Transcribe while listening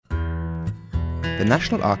the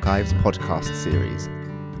National Archives podcast series.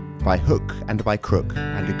 By hook and by crook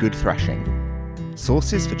and a good thrashing.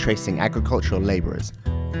 Sources for tracing agricultural labourers,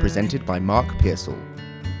 presented by Mark Pearsall.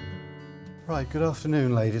 Right, good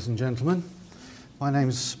afternoon, ladies and gentlemen. My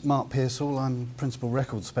name's Mark Pearsall. I'm Principal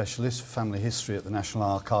Record Specialist for Family History at the National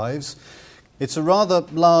Archives. It's a rather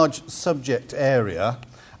large subject area,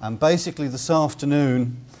 and basically this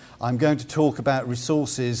afternoon I'm going to talk about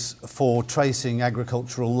resources for tracing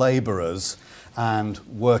agricultural labourers and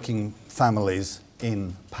working families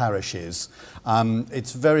in parishes.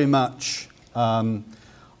 It's very much on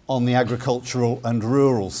the agricultural and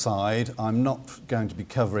rural side. I'm not going to be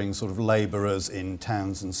covering sort of labourers in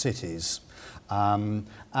towns and cities.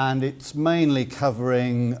 And it's mainly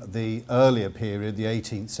covering the earlier period, the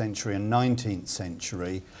 18th century and 19th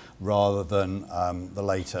century, rather than the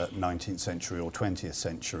later 19th century or 20th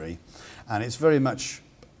century. And it's very much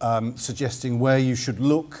suggesting where you should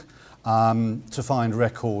look to find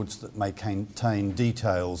records that may contain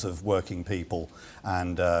details of working people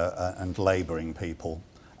and labouring people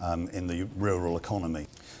in the rural economy.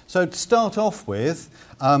 So to start off with,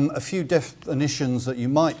 a few definitions that you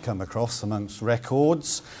might come across amongst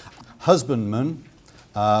records: husbandmen,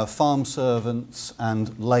 farm servants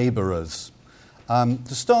and labourers.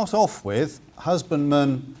 To start off with,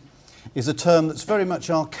 husbandman is a term that's very much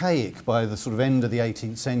archaic by the sort of end of the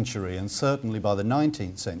 18th century and certainly by the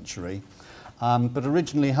 19th century. But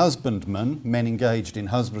originally husbandmen, men engaged in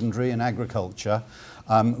husbandry and agriculture,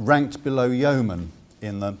 ranked below yeomen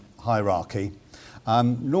in the hierarchy.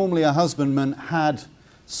 Normally a husbandman had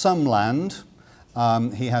some land.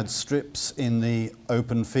 He had strips in the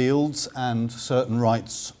open fields and certain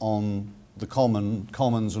rights on the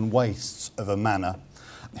commons and wastes of a manor.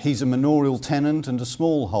 He's a manorial tenant and a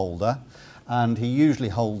smallholder, and he usually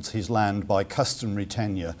holds his land by customary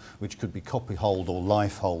tenure, which could be copyhold or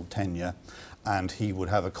lifehold tenure, and he would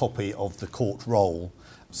have a copy of the court roll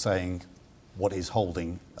saying what his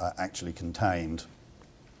holding actually contained.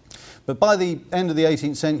 But by the end of the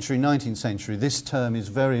 18th century, 19th century, this term is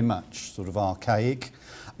very much sort of archaic.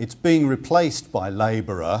 It's being replaced by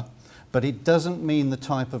labourer, but it doesn't mean the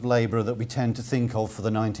type of labourer that we tend to think of for the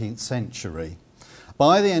 19th century.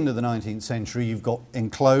 By the end of the 19th century, you've got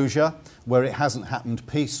enclosure, where it hasn't happened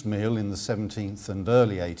piecemeal in the 17th and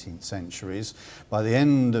early 18th centuries. By the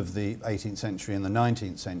end of the 18th century and the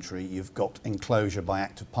 19th century, you've got enclosure by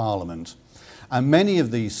Act of Parliament. And many of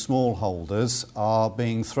these smallholders are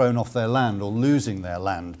being thrown off their land or losing their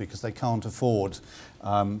land because they can't afford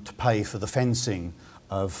to pay for the fencing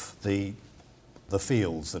of the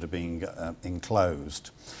fields that are being enclosed.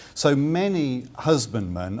 So many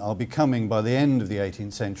husbandmen are becoming, by the end of the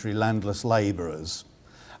 18th century, landless labourers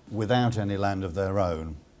without any land of their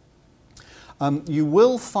own. You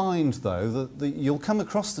will find, though, that you'll come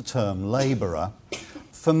across the term labourer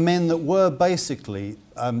for men that were basically,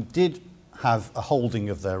 did have a holding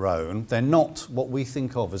of their own. They're not what we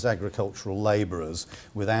think of as agricultural labourers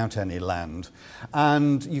without any land.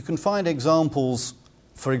 And you can find examples,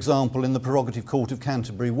 for example, in the Prerogative Court of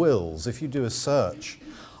Canterbury wills. If you do a search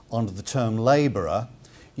under the term labourer,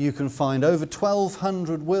 you can find over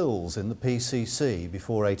 1,200 wills in the PCC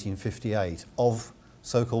before 1858 of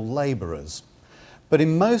so-called labourers. But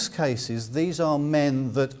in most cases, these are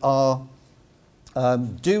men that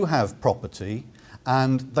do have property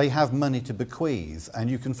and they have money to bequeath. And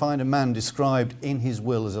you can find a man described in his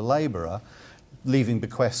will as a labourer leaving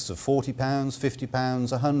bequests of £40, £50,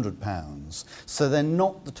 £100. So they're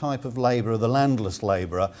not the type of labourer, the landless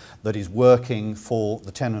labourer, that is working for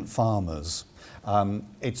the tenant farmers.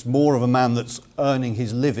 It's more of a man that's earning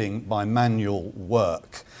his living by manual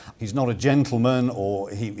work. He's not a gentleman,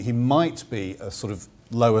 or he might be a sort of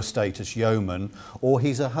lower status yeoman, or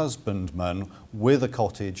he's a husbandman with a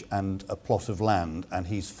cottage and a plot of land, and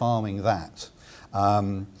he's farming that.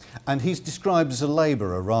 And he's described as a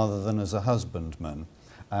labourer rather than as a husbandman.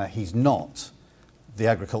 He's not the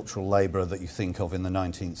agricultural labourer that you think of in the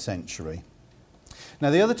 19th century. Now,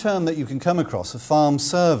 the other term that you can come across are farm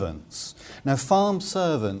servants. Now, farm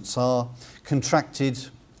servants are contracted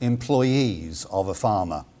employees of a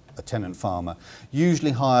farmer, a tenant farmer,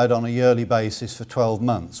 usually hired on a yearly basis for 12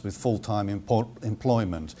 months with full-time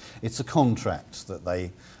employment. It's a contract that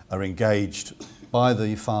they are engaged by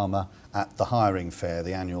the farmer at the hiring fair,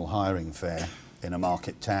 the annual hiring fair in a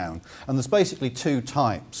market town. And there's basically two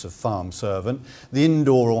types of farm servant: the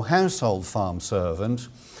indoor or household farm servant,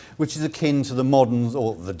 which is akin to the modern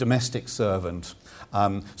or the domestic servant.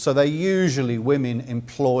 So they're usually women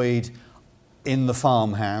employed in the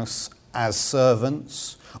farmhouse as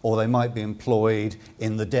servants, or they might be employed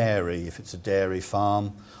in the dairy if it's a dairy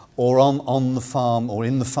farm, or on the farm or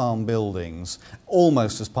in the farm buildings,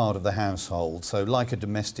 almost as part of the household, so like a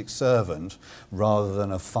domestic servant rather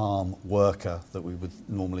than a farm worker that we would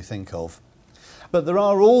normally think of. But there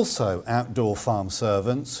are also outdoor farm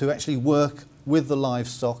servants who actually work with the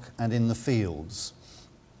livestock and in the fields.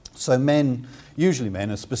 So usually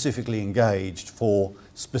men are specifically engaged for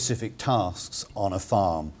specific tasks on a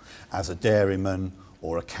farm, as a dairyman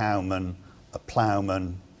or a cowman, a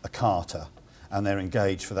ploughman, a carter, and they're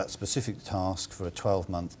engaged for that specific task for a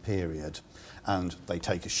 12-month period, and they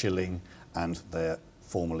take a shilling and they're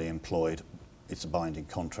formally employed. It's a binding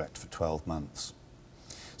contract for 12 months.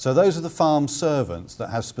 So those are the farm servants that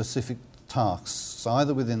have specific tasks,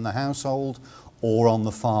 either within the household or on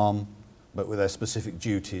the farm, but with their specific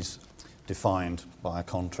duties defined by a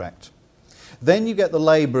contract. Then you get the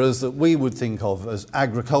labourers that we would think of as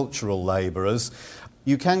agricultural labourers.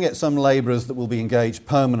 You can get some labourers that will be engaged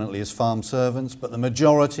permanently as farm servants, but the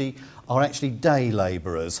majority are actually day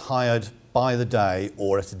labourers, hired by the day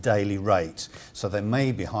or at a daily rate. So they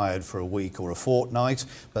may be hired for a week or a fortnight,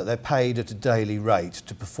 but they're paid at a daily rate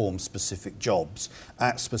to perform specific jobs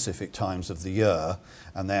at specific times of the year,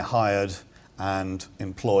 and they're hired and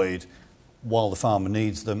employed while the farmer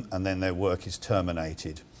needs them, and then their work is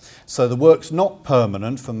terminated. So the work's not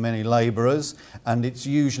permanent for many labourers, and it's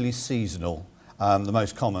usually seasonal. The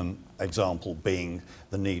most common example being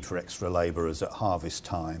the need for extra labourers at harvest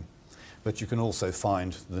time. But you can also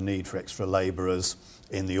find the need for extra labourers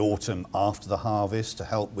in the autumn after the harvest to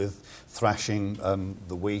help with thrashing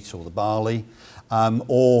the wheat or the barley,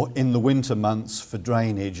 or in the winter months for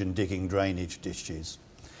drainage and digging drainage ditches.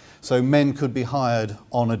 So men could be hired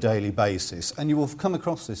on a daily basis, and you will come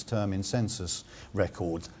across this term in census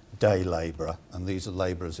records, day labourer, and these are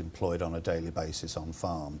labourers employed on a daily basis on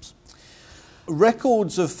farms.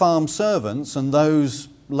 Records of farm servants and those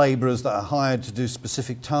labourers that are hired to do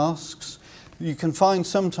specific tasks, you can find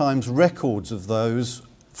sometimes records of those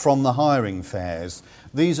from the hiring fairs.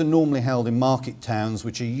 These are normally held in market towns,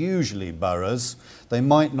 which are usually boroughs. They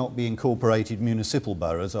might not be incorporated municipal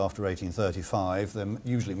boroughs after 1835. They're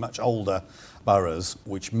usually much older boroughs,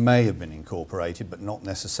 which may have been incorporated, but not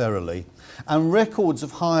necessarily. And records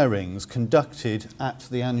of hirings conducted at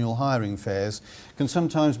the annual hiring fairs can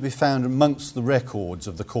sometimes be found amongst the records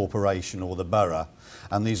of the corporation or the borough.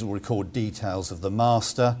 And these will record details of the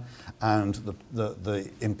master and the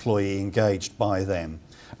employee engaged by them.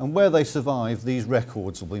 And where they survive, these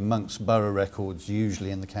records will be amongst borough records, usually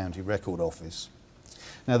in the county record office.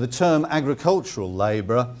 Now, the term agricultural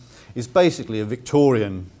labourer is basically a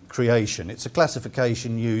Victorian creation. It's a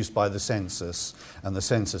classification used by the census and the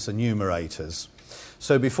census enumerators.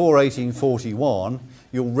 So before 1841,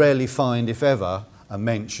 you'll rarely find, if ever, a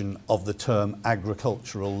mention of the term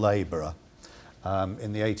agricultural labourer.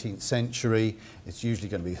 In the 18th century, it's usually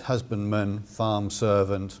going to be husbandman, farm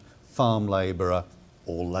servant, farm labourer,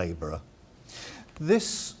 or labourer.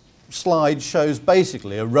 This slide shows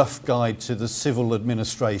basically a rough guide to the civil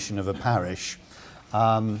administration of a parish.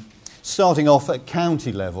 Starting off at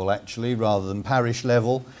county level, actually, rather than parish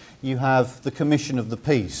level, you have the Commission of the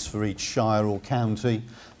Peace for each shire or county,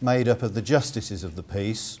 made up of the Justices of the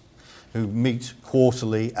Peace, who meet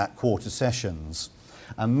quarterly at quarter sessions.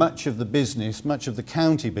 And much of the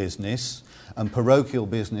county business and parochial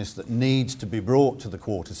business that needs to be brought to the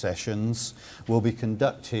quarter sessions will be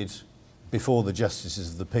conducted before the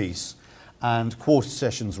Justices of the Peace. And quarter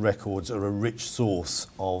sessions records are a rich source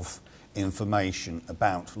of information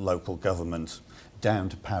about local government down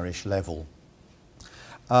to parish level.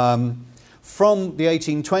 From the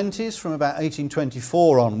 1820s, from about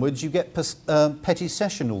 1824 onwards, you get petty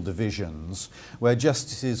sessional divisions where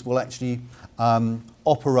justices will actually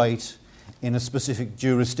operate in a specific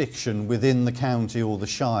jurisdiction within the county or the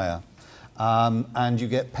shire, and you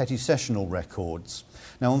get petty sessional records.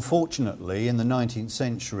 Now, unfortunately, in the 19th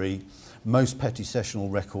century, most petty sessional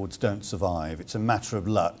records don't survive. It's a matter of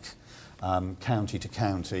luck, county to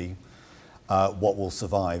county, what will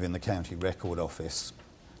survive in the county record office.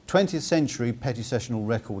 20th century petty sessional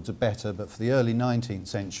records are better, but for the early 19th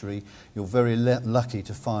century, you're very lucky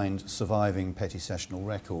to find surviving petty sessional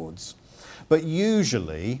records. But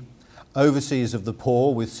usually, overseers of the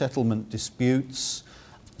poor with settlement disputes,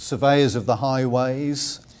 surveyors of the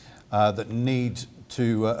highways that need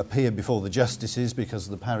to appear before the justices because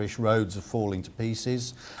the parish roads are falling to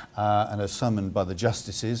pieces and are summoned by the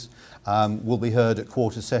justices, will be heard at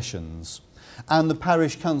quarter sessions. And the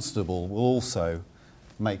parish constable will also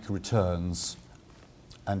make returns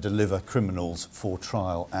and deliver criminals for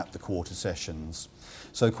trial at the quarter sessions.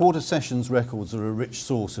 So quarter sessions records are a rich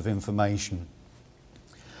source of information.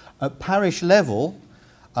 At parish level,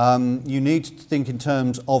 you need to think in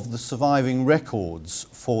terms of the surviving records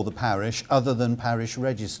for the parish other than parish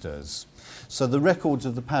registers. So the records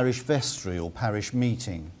of the parish vestry or parish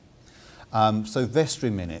meeting. So vestry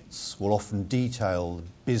minutes will often detail the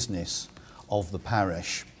business of the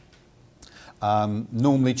parish.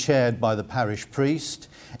 Normally chaired by the parish priest.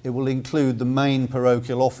 It will include the main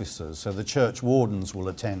parochial officers, so the church wardens will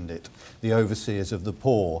attend it, the overseers of the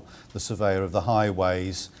poor, the surveyor of the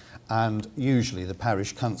highways, and usually the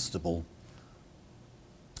parish constable.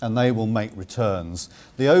 And they will make returns.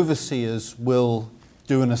 The overseers will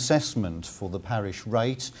do an assessment for the parish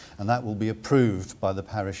rate, and that will be approved by the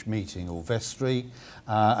parish meeting or vestry,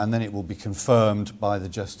 and then it will be confirmed by the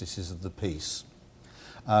justices of the peace.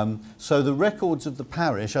 So the records of the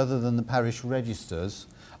parish, other than the parish registers,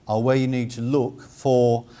 are where you need to look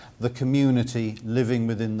for the community living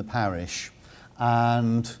within the parish.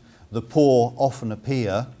 And the poor often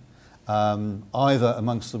appear either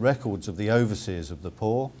amongst the records of the overseers of the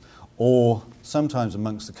poor or sometimes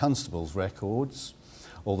amongst the constable's records,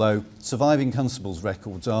 although surviving constable's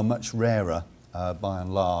records are much rarer by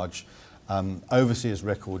and large. Overseers'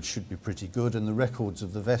 records should be pretty good, and the records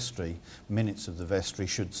of the vestry, minutes of the vestry,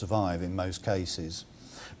 should survive in most cases.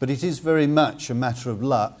 But it is very much a matter of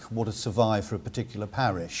luck what has survived for a particular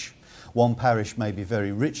parish. One parish may be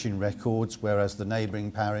very rich in records, whereas the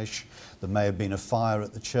neighbouring parish, there may have been a fire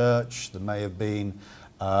at the church, there may have been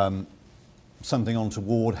something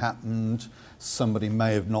untoward happened, somebody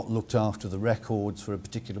may have not looked after the records for a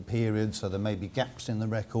particular period, so there may be gaps in the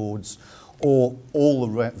records, or all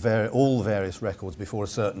the various records before a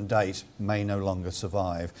certain date may no longer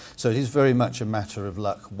survive. So it is very much a matter of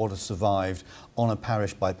luck what has survived on a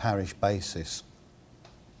parish by parish basis.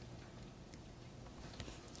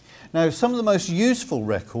 Now, some of the most useful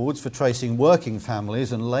records for tracing working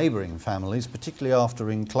families and labouring families, particularly after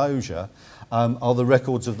enclosure, are the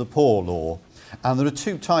records of the Poor Law. And there are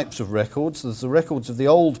two types of records. There's the records of the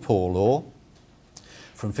old Poor Law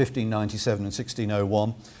from 1597 and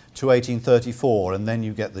 1601 to 1834, and then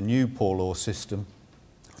you get the new Poor Law system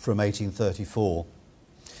from 1834.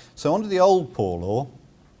 So under the old Poor Law,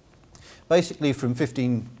 basically from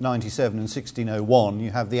 1597 and 1601,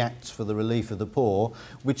 you have the Acts for the Relief of the Poor,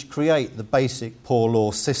 which create the basic Poor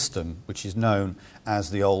Law system, which is known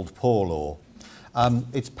as the Old Poor Law.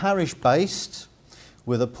 It's parish-based,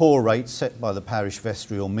 with a poor rate set by the parish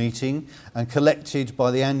vestry or meeting and collected by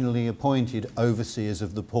the annually appointed overseers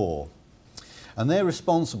of the poor. And they're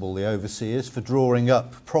responsible, the overseers, for drawing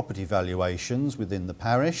up property valuations within the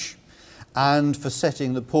parish and for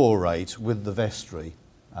setting the poor rate with the vestry.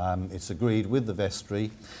 It's agreed with the vestry,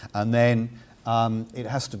 and then it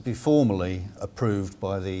has to be formally approved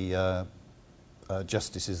by the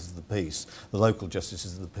justices of the peace, the local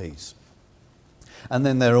justices of the peace. And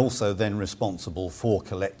then they're also then responsible for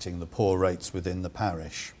collecting the poor rates within the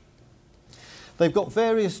parish. They've got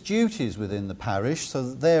various duties within the parish, so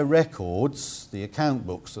that their records, the account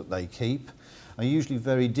books that they keep, are usually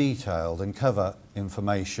very detailed and cover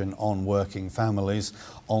information on working families,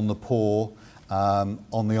 on the poor,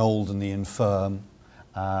 on the old and the infirm,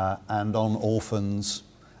 and on orphans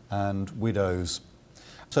and widows.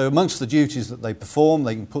 So amongst the duties that they perform,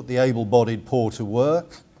 they can put the able-bodied poor to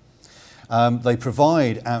work. They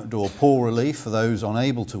provide outdoor poor relief for those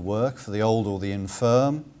unable to work, for the old or the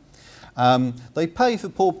infirm. They pay for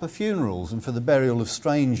pauper funerals and for the burial of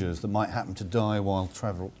strangers that might happen to die while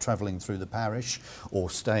travelling through the parish or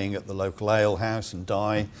staying at the local alehouse and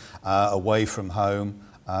die away from home.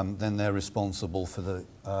 Then they're responsible for the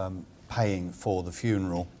paying for the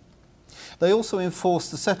funeral. They also enforce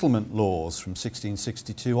the settlement laws from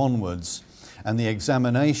 1662 onwards, and the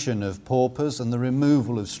examination of paupers and the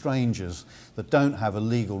removal of strangers that don't have a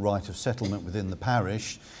legal right of settlement within the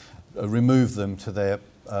parish, remove them to their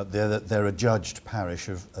adjudged parish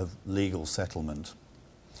of legal settlement.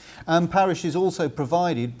 And parishes also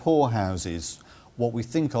provided poorhouses, what we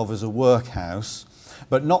think of as a workhouse,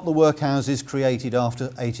 but not the workhouses created after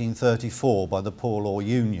 1834 by the Poor Law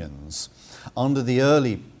unions. Under the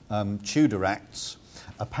early Tudor Acts,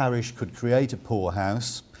 a parish could create a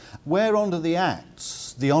poorhouse, where under the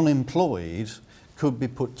Acts the unemployed could be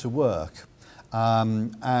put to work,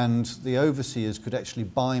 and the overseers could actually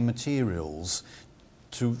buy materials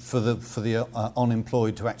for the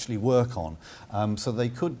unemployed to actually work on, so they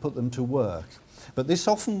could put them to work. But this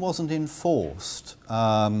often wasn't enforced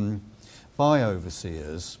by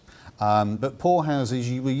overseers, but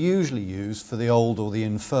poorhouses were usually used for the old or the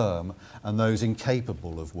infirm and those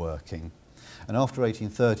incapable of working. And after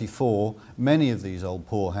 1834, many of these old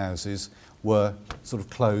poorhouses were sort of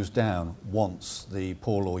closed down once the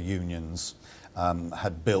Poor Law unions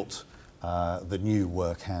had built the new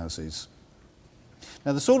workhouses.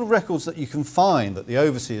 Now, the sort of records that you can find that the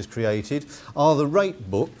overseers created are the rate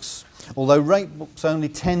books, although rate books only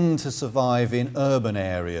tend to survive in urban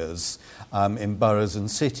areas, in boroughs and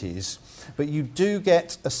cities. But you do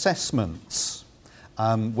get assessments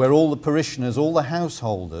where all the parishioners, all the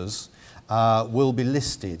householders will be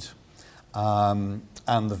listed and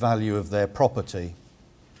the value of their property.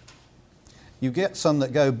 You get some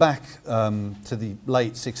that go back to the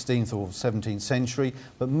late 16th or 17th century,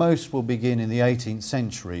 but most will begin in the 18th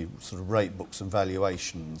century, sort of rate books and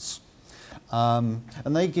valuations. And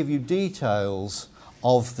they give you details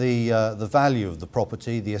of the value of the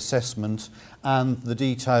property, the assessment, and the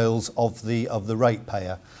details of the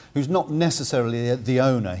ratepayer, who's not necessarily the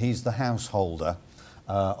owner, he's the householder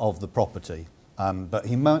of the property. But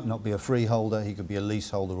he might not be a freeholder, he could be a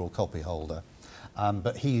leaseholder or copyholder.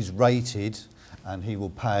 But he's rated and he will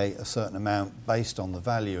pay a certain amount based on the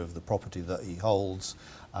value of the property that he holds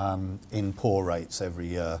in poor rates every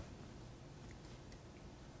year.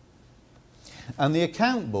 And the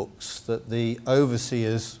account books that the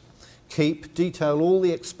overseers keep detail all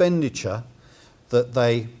the expenditure that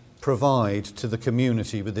they provide to the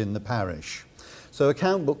community within the parish. So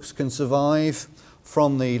account books can survive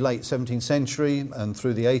from the late 17th century and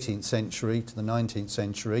through the 18th century to the 19th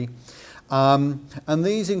century. And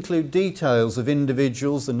these include details of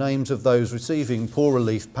individuals, the names of those receiving poor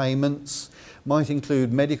relief payments, might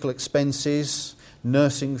include medical expenses,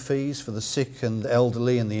 nursing fees for the sick and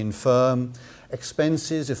elderly and the infirm,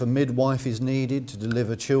 expenses if a midwife is needed to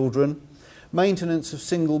deliver children, maintenance of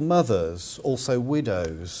single mothers, also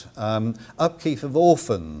widows, upkeep of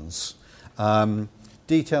orphans,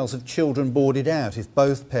 details of children boarded out if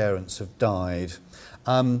both parents have died,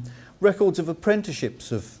 records of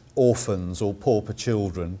apprenticeships of orphans or pauper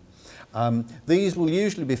children. These will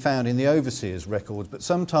usually be found in the overseer's records, but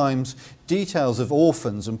sometimes details of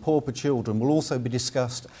orphans and pauper children will also be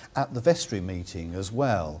discussed at the vestry meeting as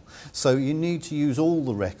well. So you need to use all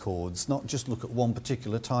the records, not just look at one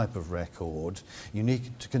particular type of record. You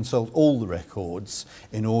need to consult all the records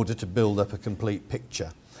in order to build up a complete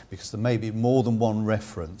picture, because there may be more than one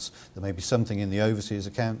reference. There may be something in the overseer's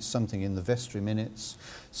accounts, something in the vestry minutes,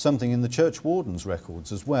 something in the church warden's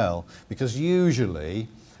records as well, because usually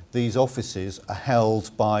these offices are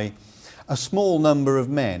held by a small number of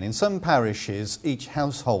men. In some parishes, each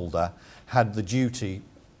householder had the duty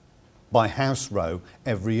by house row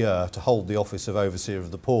every year to hold the office of overseer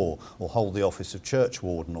of the poor, or hold the office of church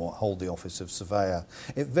warden, or hold the office of surveyor.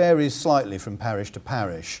 It varies slightly from parish to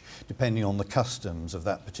parish, depending on the customs of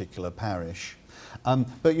that particular parish.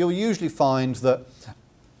 But you'll usually find that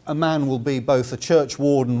a man will be both a church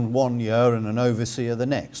warden one year and an overseer the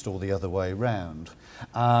next, or the other way round.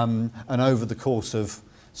 And over the course of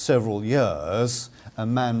several years, a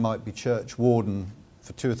man might be church warden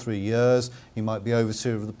for 2 or 3 years, he might be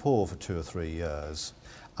overseer of the poor for 2 or 3 years.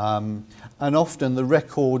 And often the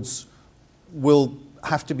records will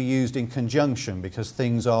have to be used in conjunction, because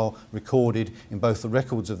things are recorded in both the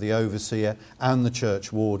records of the overseer and the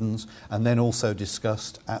church wardens, and then also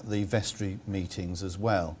discussed at the vestry meetings as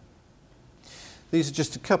well. These are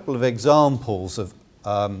just a couple of examples of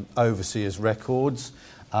overseers' records.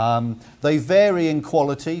 They vary in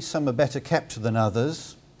quality, some are better kept than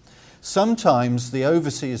others. Sometimes the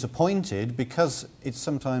overseer is appointed because it's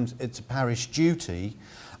a parish duty.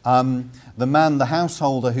 The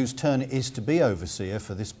householder whose turn it is to be overseer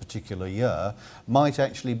for this particular year might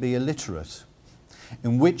actually be illiterate,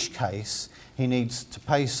 in which case he needs to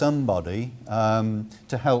pay somebody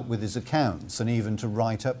to help with his accounts and even to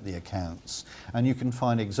write up the accounts. And you can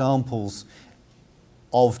find examples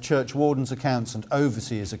of church wardens' accounts and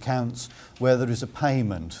overseers' accounts where there is a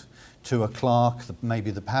payment to a clerk, maybe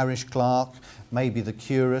the parish clerk, maybe the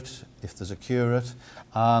curate, if there's a curate,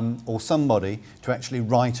 or somebody to actually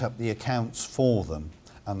write up the accounts for them,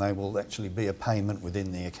 and there will actually be a payment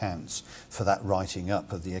within the accounts for that writing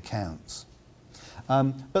up of the accounts.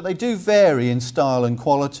 But they do vary in style and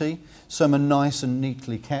quality. Some are nice and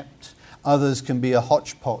neatly kept. Others can be a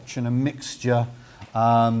hodgepodge and a mixture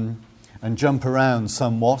and jump around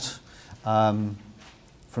somewhat.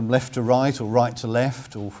 From left to right, or right to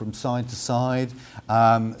left, or from side to side.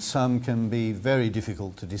 Some can be very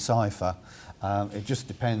difficult to decipher. It just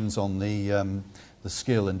depends on the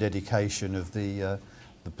skill and dedication of the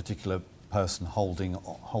particular person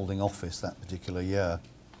holding office that particular year.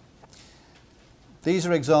 These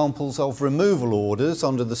are examples of removal orders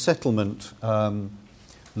under the settlement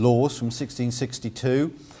laws from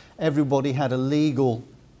 1662. Everybody had a legal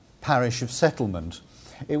parish of settlement.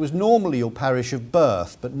 It was normally your parish of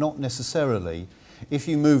birth, but not necessarily. If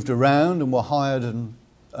you moved around and were hired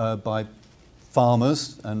by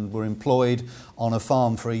farmers and were employed on a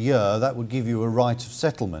farm for a year, that would give you a right of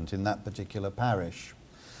settlement in that particular parish.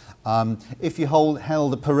 If you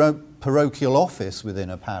held a parochial office within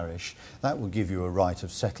a parish, that would give you a right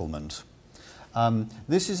of settlement.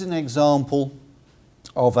 This is an example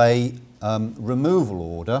of a removal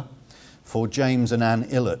order for James and Anne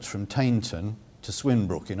Illett from Tainton to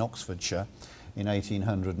Swinbrook in Oxfordshire in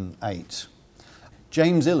 1808.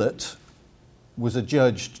 James Illett was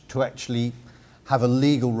adjudged to actually have a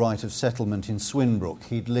legal right of settlement in Swinbrook.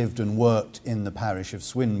 He'd lived and worked in the parish of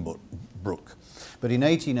Swinbrook. But in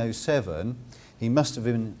 1807, he must have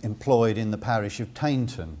been employed in the parish of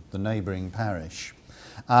Tainton, the neighbouring parish.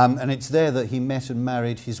 And it's there that he met and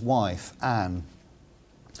married his wife, Anne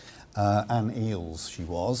Eales, she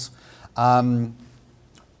was.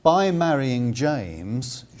 By marrying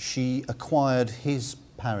James, she acquired his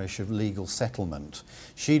parish of legal settlement.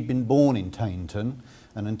 She'd been born in Tainton,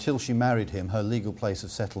 and until she married him, her legal place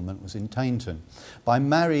of settlement was in Tainton. By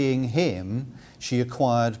marrying him, she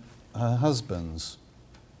acquired her husband's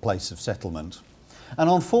place of settlement. And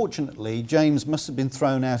unfortunately, James must have been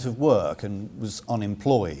thrown out of work and was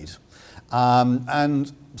unemployed.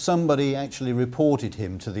 And somebody actually reported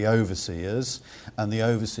him to the overseers, and the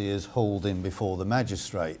overseers hauled him before the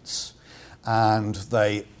magistrates. And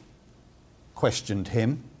they questioned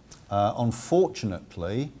him.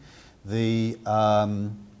 Unfortunately, the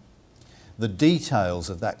details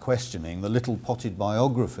of that questioning, the little potted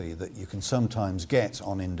biography that you can sometimes get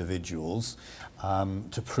on individuals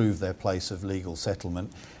to prove their place of legal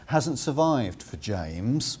settlement, hasn't survived for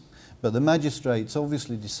James, but the magistrates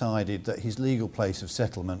obviously decided that his legal place of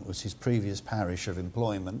settlement was his previous parish of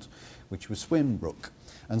employment, which was Swinbrook.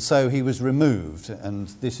 And so he was removed, and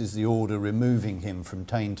this is the order removing him from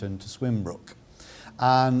Tainton to Swinbrook.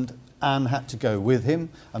 And Anne had to go with him.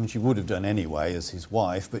 I mean, she would have done anyway as his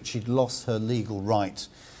wife, but she'd lost her legal right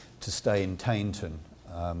to stay in Tainton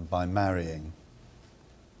by marrying.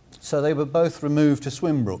 So they were both removed to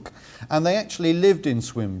Swinbrook, and they actually lived in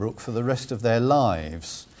Swinbrook for the rest of their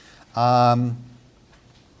lives. But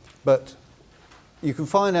you can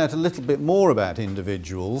find out a little bit more about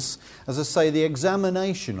individuals. As I say, the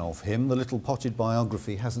examination of him, the little potted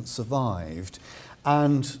biography, hasn't survived.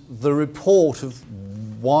 And the report of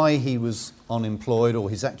why he was unemployed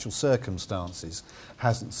or his actual circumstances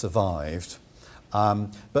hasn't survived.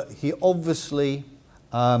 But he obviously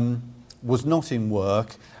was not in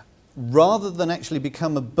work. Rather than actually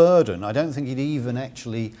become a burden, I don't think he'd even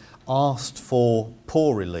actually asked for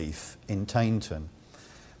poor relief in Tainton.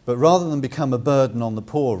 But rather than become a burden on the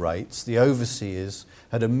poor rates, the overseers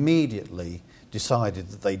had immediately decided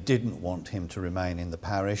that they didn't want him to remain in the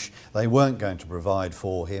parish. They weren't going to provide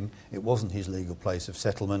for him. It wasn't his legal place of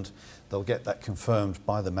settlement. They'll get that confirmed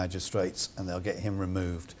by the magistrates, and they'll get him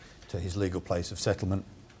removed to his legal place of settlement.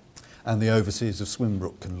 And the overseers of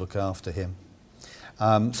Swinbrook can look after him.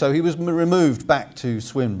 So he was removed back to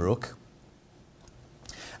Swinbrook.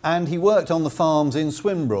 And he worked on the farms in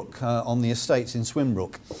Swinbrook, on the estates in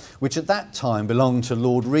Swinbrook, which at that time belonged to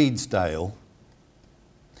Lord Redesdale.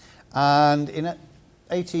 And in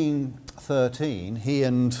 1813, he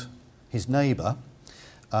and his neighbour,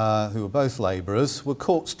 who were both labourers, were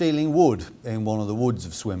caught stealing wood in one of the woods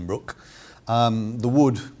of Swinbrook. The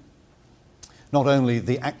wood, not only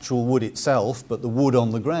the actual wood itself, but the wood on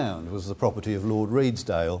the ground was the property of Lord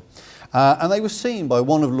Redesdale. And they were seen by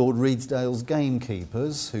one of Lord Redesdale's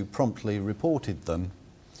gamekeepers, who promptly reported them.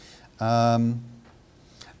 And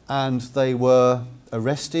they were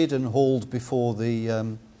arrested and hauled before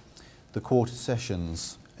the Quarter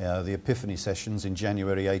Sessions, the Epiphany Sessions in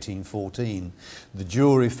January 1814. The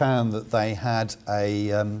jury found that they had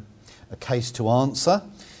a case to answer,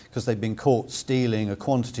 because they'd been caught stealing a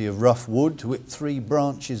quantity of rough wood, to wit 3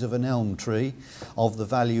 branches of an elm tree of the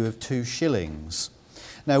value of 2 shillings.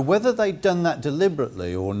 Now, whether they'd done that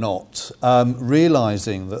deliberately or not,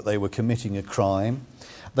 realising that they were committing a crime,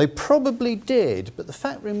 they probably did, but the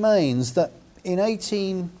fact remains that in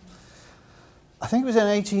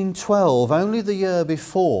 1812, only the year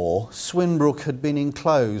before, Swinbrook had been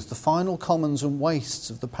enclosed. The final commons and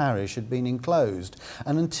wastes of the parish had been enclosed.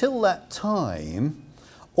 And until that time,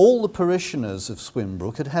 all the parishioners of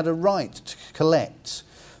Swinbrook had had a right to collect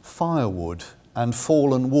firewood and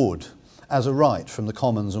fallen wood as a right from the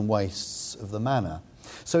commons and wastes of the manor.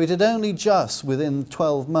 So it had only just, within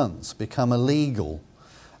 12 months, become illegal.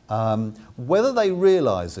 Whether they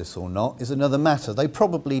realised this or not is another matter. They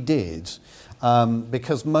probably did,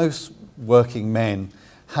 because most working men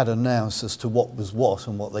had a nous as to what was what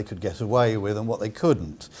and what they could get away with and what they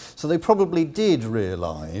couldn't. So they probably did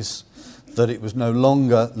realise that it was no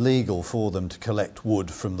longer legal for them to collect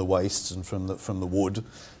wood from the wastes and from the wood,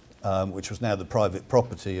 which was now the private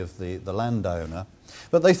property of the landowner.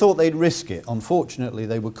 But they thought they'd risk it. Unfortunately,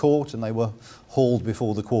 they were caught and they were hauled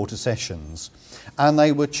before the Quarter Sessions. And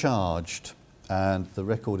they were charged. And the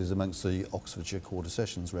record is amongst the Oxfordshire Quarter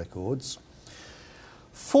Sessions records.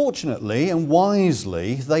 Fortunately and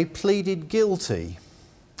wisely, they pleaded guilty.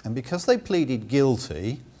 And because they pleaded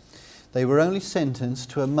guilty, they were only sentenced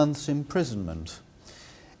to a month's imprisonment.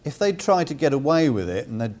 If they'd tried to get away with it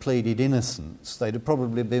and they'd pleaded innocence, they'd have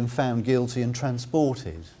probably been found guilty and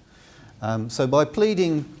transported. So by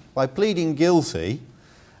pleading guilty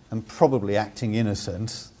and probably acting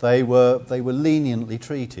innocent, they were leniently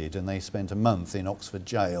treated, and they spent a month in Oxford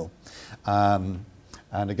jail.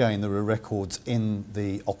 And again, there are records in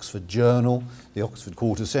the Oxford Journal, the Oxford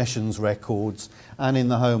Quarter Sessions records, and in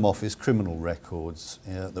the Home Office criminal records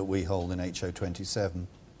that we hold in HO 27.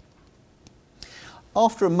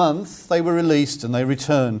 After a month, they were released and they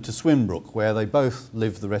returned to Swinbrook, where they both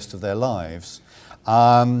lived the rest of their lives.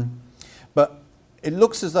 But it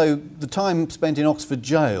looks as though the time spent in Oxford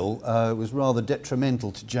jail was rather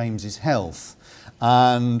detrimental to James's health.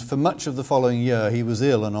 And for much of the following year, he was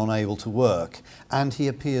ill and unable to work. And he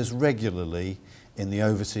appears regularly in the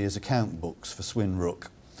overseer's account books for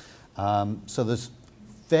Swinbrook. So there's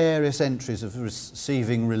various entries of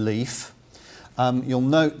receiving relief. You'll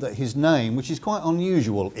note that his name, which is quite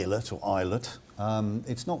unusual, Illet or Islet,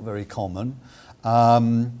 it's not very common.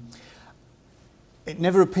 It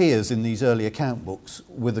never appears in these early account books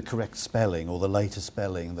with the correct spelling or the later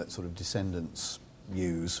spelling that sort of descendants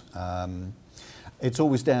use. It's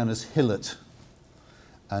always down as Hillet,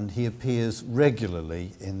 and he appears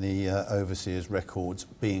regularly in the overseer's records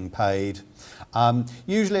being paid.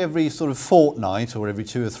 Usually every sort of fortnight or every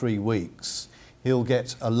 2 or 3 weeks, he'll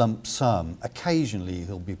get a lump sum. Occasionally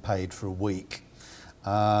he'll be paid for a week.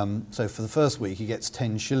 So for the first week he gets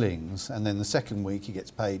 10 shillings, and then the second week he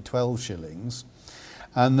gets paid 12 shillings.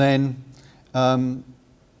 And then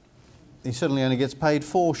he suddenly only gets paid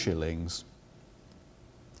 4 shillings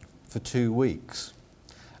for 2 weeks.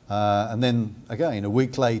 And then again, a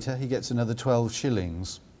week later, he gets another 12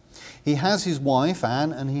 shillings. He has his wife,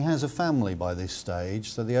 Anne, and he has a family by this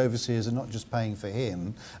stage, so the overseers are not just paying for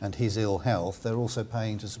him and his ill health, they're also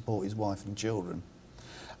paying to support his wife and children.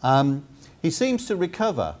 He seems to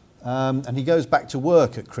recover, and he goes back to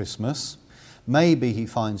work at Christmas. Maybe he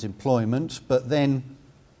finds employment, but then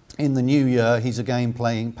in the new year, he's again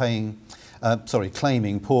claiming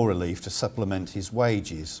poor relief to supplement his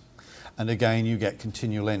wages. And again, you get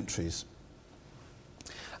continual entries.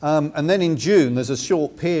 And then in June, there's a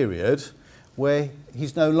short period where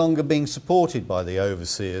he's no longer being supported by the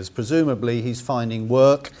overseers. Presumably, he's finding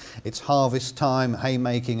work. It's harvest time,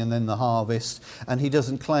 haymaking, and then the harvest. And he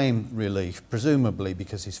doesn't claim relief, presumably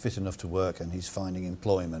because he's fit enough to work and he's finding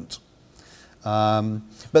employment. But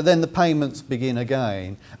then the payments begin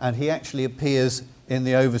again, and he actually appears in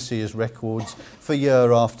the overseer's records for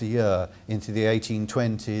year after year into the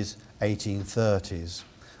 1820s, 1830s.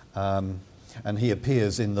 And he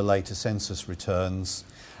appears in the later census returns.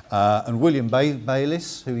 And William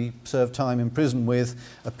Bayliss, who he served time in prison with,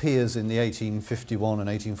 appears in the 1851 and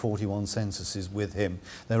 1841 censuses with him.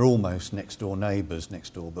 They're almost next-door neighbours,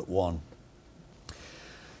 next door but one.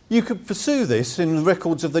 You could pursue this in the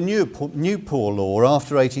records of the New Poor Law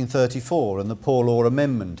after 1834 and the Poor Law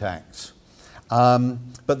Amendment Act.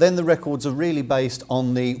 But then the records are really based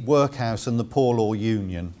on the Workhouse and the Poor Law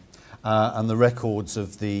Union. And the records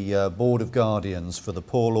of the Board of Guardians for the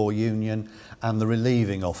Poor Law Union and the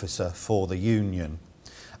Relieving Officer for the Union.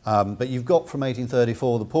 But you've got from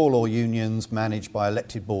 1834 the Poor Law Unions managed by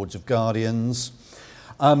elected boards of guardians,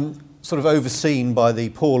 sort of overseen by the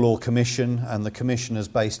Poor Law Commission and the commissioners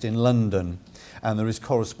based in London. And there is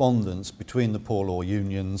correspondence between the Poor Law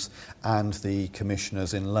Unions and the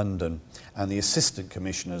commissioners in London. And the assistant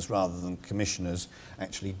commissioners, rather than commissioners,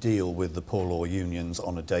 actually deal with the Poor Law Unions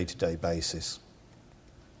on a day-to-day basis.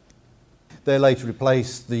 They later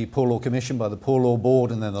replaced the Poor Law Commission by the Poor Law Board,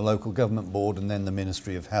 and then the Local Government Board, and then the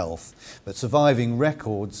Ministry of Health. But surviving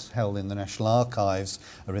records held in the National Archives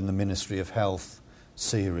are in the Ministry of Health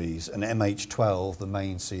series, and MH12, the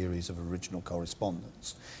main series of original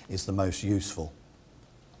correspondence, is the most useful.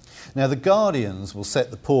 Now, the guardians will set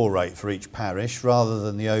the poor rate for each parish rather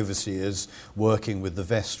than the overseers working with the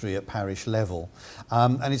vestry at parish level.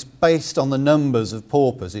 And it's based on the numbers of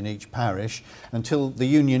paupers in each parish until the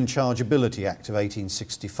Union Chargeability Act of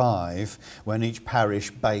 1865, when each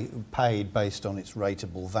parish paid based on its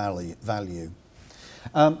rateable value.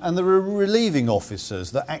 And there are relieving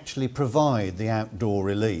officers that actually provide the outdoor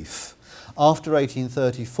relief. After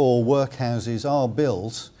 1834, workhouses are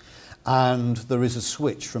built and there is a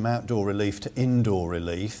switch from outdoor relief to indoor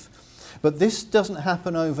relief. But this doesn't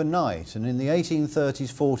happen overnight, and in the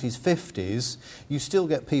 1830s, 40s, 50s, you still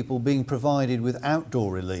get people being provided with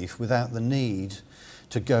outdoor relief without the need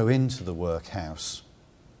to go into the workhouse.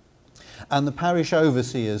 And the parish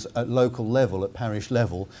overseers at local level, at parish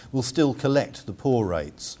level, will still collect the poor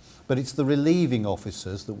rates. But it's the relieving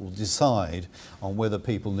officers that will decide on whether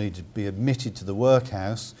people need to be admitted to the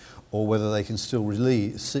workhouse or whether they can still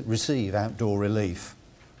receive outdoor relief.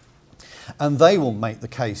 And they will make the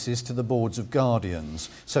cases to the boards of guardians.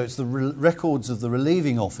 So it's the records of the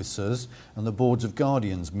relieving officers and the boards of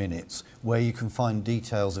guardians minutes where you can find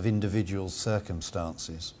details of individual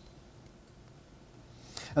circumstances.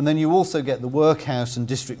 And then you also get the workhouse and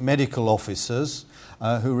district medical officers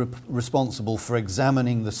who are responsible for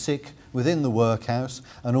examining the sick within the workhouse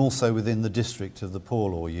and also within the district of the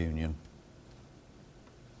Poor Law Union.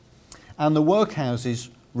 And the workhouses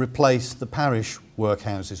replace the parish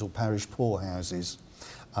workhouses or parish poorhouses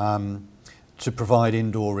to provide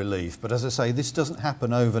indoor relief. But as I say, this doesn't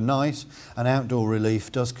happen overnight, and outdoor relief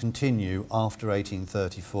does continue after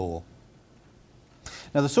 1834.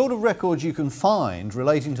 Now, the sort of records you can find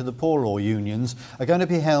relating to the Poor Law Unions are going to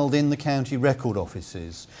be held in the county record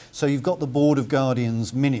offices. So you've got the Board of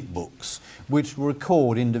Guardians minute books, which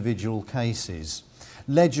record individual cases,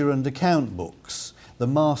 ledger and account books, the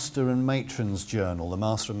Master and Matron's Journal, the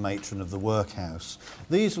Master and Matron of the workhouse.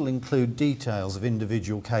 These will include details of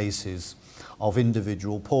individual cases of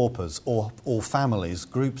individual paupers or families,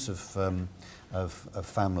 groups of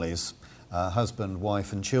families, husband,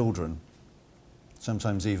 wife and children,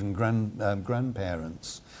 sometimes even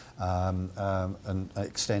grandparents and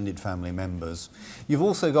extended family members. You've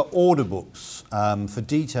also got order books for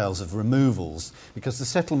details of removals, because the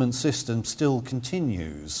settlement system still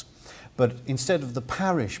continues. But instead of the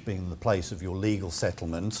parish being the place of your legal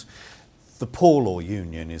settlement, the Poor Law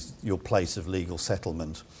Union is your place of legal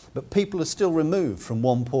settlement. But people are still removed from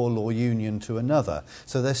one Poor Law Union to another,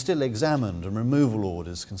 so they're still examined and removal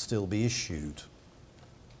orders can still be issued.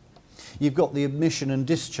 You've got the admission and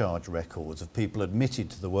discharge records of people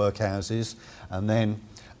admitted to the workhouses, and then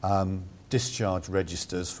discharge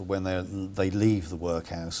registers for when they leave the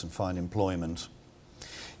workhouse and find employment.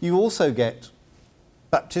 You also get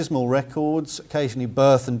baptismal records, occasionally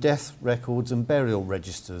birth and death records, and burial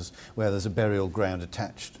registers where there's a burial ground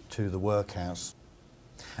attached to the workhouse.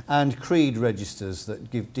 And creed registers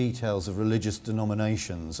that give details of religious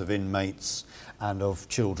denominations of inmates and of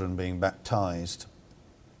children being baptised.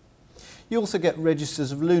 You also get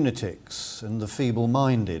registers of lunatics and the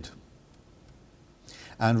feeble-minded,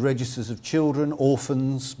 and registers of children,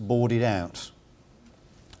 orphans, boarded out,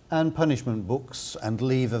 and punishment books and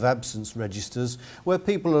leave of absence registers where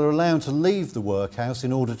people are allowed to leave the workhouse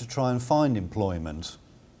in order to try and find employment.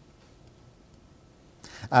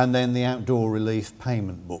 And then the outdoor relief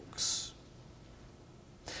payment books.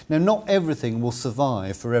 Now, not everything will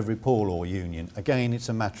survive for every Poor Law Union. Again, it's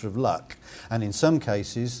a matter of luck, and in some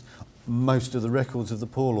cases most of the records of the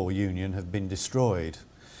Poor Law Union have been destroyed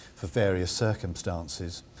for various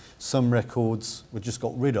circumstances. Some records were just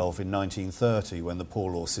got rid of in 1930 when the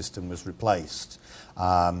poor law system was replaced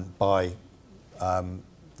by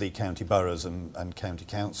the county boroughs and county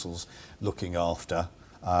councils looking after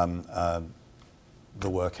the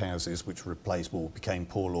workhouses, which replaced or became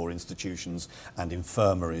poor law institutions, and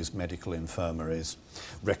infirmaries, medical infirmaries.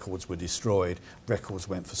 Records were destroyed. Records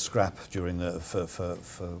went for scrap during for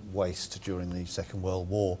waste during the Second World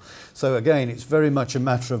War. So again, it's very much a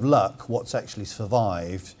matter of luck what's actually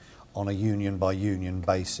survived on a union by union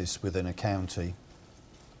basis within a county.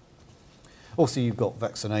 Also, you've got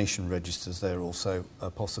vaccination registers there, also a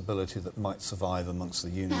possibility that might survive amongst the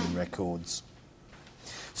union records.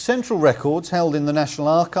 Central records held in the National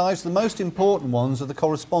Archives, the most important ones are the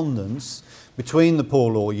correspondence between the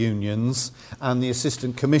Poor Law Unions and the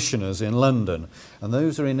Assistant Commissioners in London, and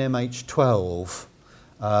those are in MH12,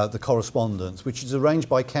 the correspondence, which is arranged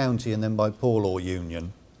by county and then by Poor Law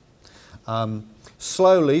Union.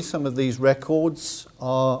 Slowly, some of these records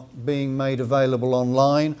are being made available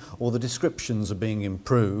online, or the descriptions are being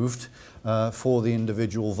improved for the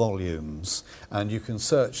individual volumes. And you can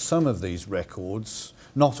search some of these records,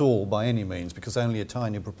 not all by any means, because only a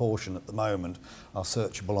tiny proportion at the moment are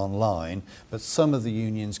searchable online, but some of the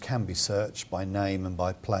unions can be searched by name and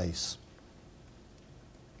by place.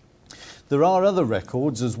 There are other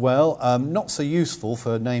records as well, not so useful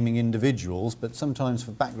for naming individuals, but sometimes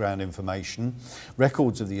for background information.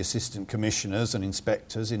 Records of the Assistant Commissioners and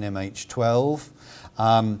Inspectors in MH12,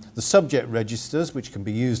 The subject registers, which can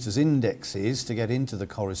be used as indexes to get into the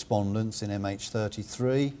correspondence in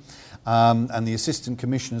MH33, and the Assistant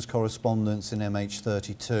Commissioner's correspondence in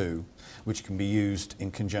MH32, which can be used in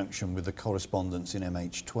conjunction with the correspondence in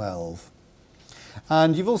MH12.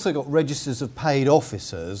 And you've also got registers of paid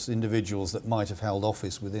officers, individuals that might have held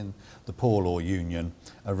office within the Poor Law Union,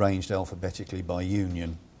 arranged alphabetically by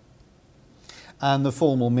union. And the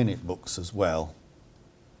formal minute books as well,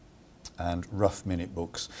 and rough minute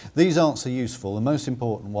books. These aren't so useful. The most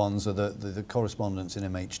important ones are the correspondence in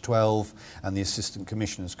MH12 and the Assistant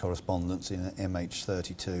Commissioner's correspondence in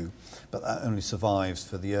MH32, but that only survives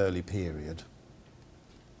for the early period.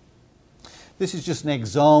 This is just an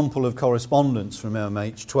example of correspondence from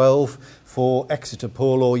MH12 for Exeter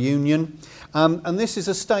Poor Law Union. And this is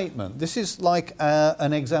a statement. This is like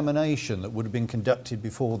an examination that would have been conducted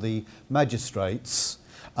before the magistrates.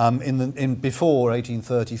 Before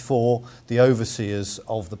 1834, the overseers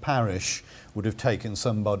of the parish would have taken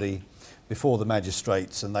somebody before the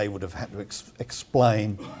magistrates, and they would have had to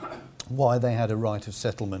explain why they had a right of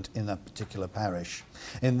settlement in that particular parish.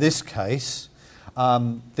 In this case,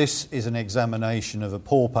 this is an examination of a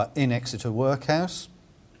pauper in Exeter Workhouse.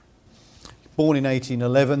 Born in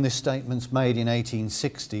 1811, this statement's made in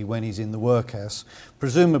 1860 when he's in the workhouse,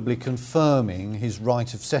 presumably confirming his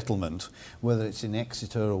right of settlement, whether it's in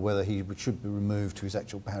Exeter or whether he should be removed to his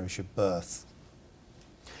actual parish of birth.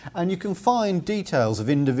 And you can find details of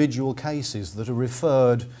individual cases that are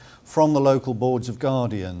referred from the local boards of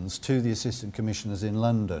guardians to the assistant commissioners in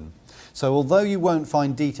London. So although you won't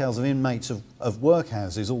find details of inmates of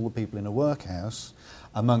workhouses, all the people in a workhouse,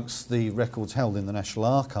 amongst the records held in the National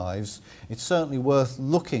Archives, it's certainly worth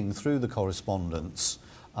looking through the correspondence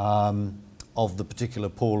of the particular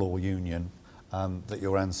Poor Law Union that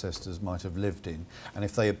your ancestors might have lived in. And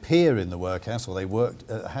if they appear in the workhouse, or they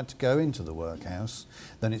had to go into the workhouse,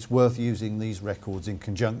 then it's worth using these records in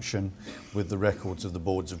conjunction with the records of the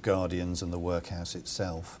boards of guardians and the workhouse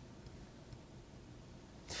itself.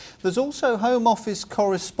 There's also Home Office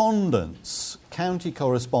correspondence, county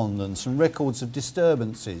correspondence and records of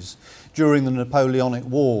disturbances during the Napoleonic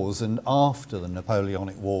Wars and after the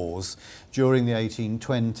Napoleonic Wars, during the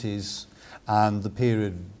 1820s and the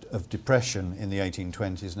period of depression in the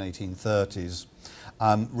 1820s and 1830s.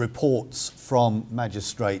 Reports from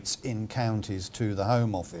magistrates in counties to the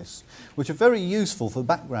Home Office, which are very useful for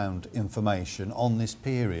background information on this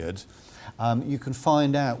period. You can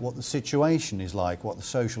find out what the situation is like, what the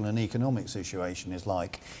social and economic situation is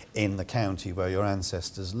like in the county where your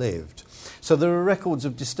ancestors lived. So there are records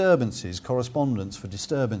of disturbances, correspondence for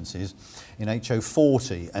disturbances in HO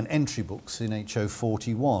 40 and entry books in HO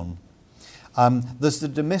 41. There's the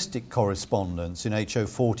domestic correspondence in HO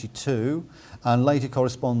 42 and later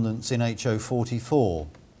correspondence in HO 44.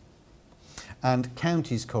 And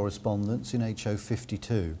counties correspondence in HO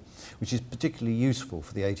 52, which is particularly useful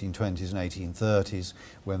for the 1820s and 1830s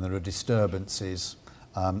when there are disturbances,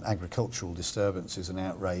 agricultural disturbances and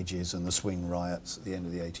outrages and the swing riots at the end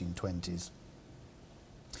of the 1820s.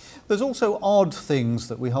 There's also odd things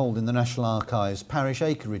that we hold in the National Archives, parish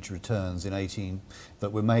acreage returns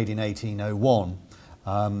that were made in 1801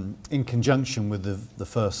 in conjunction with the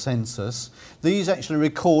first census. These actually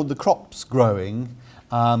record the crops growing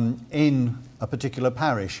in a particular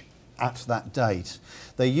parish at that date.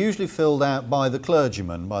 They're usually filled out by the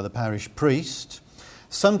clergyman, by the parish priest.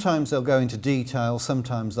 Sometimes they'll go into detail,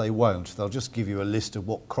 sometimes they won't. They'll just give you a list of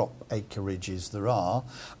what crop acreages there are.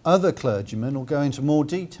 Other clergymen will go into more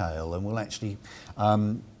detail and will actually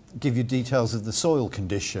give you details of the soil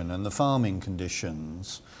condition and the farming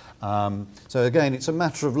conditions. So again, it's a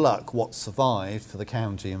matter of luck what survived for the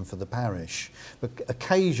county and for the parish. But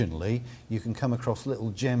occasionally you can come across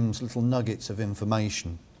little gems, little nuggets of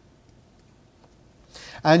information.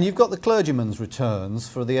 And you've got the clergyman's returns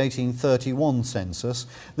for the 1831 census.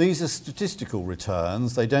 These are statistical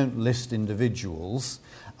returns. They don't list individuals.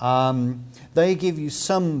 They give you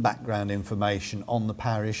some background information on the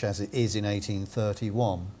parish as it is in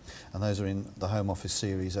 1831. And those are in the Home Office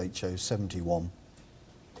series HO 71.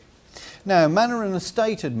 Now, manor and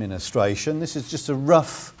estate administration. This is just a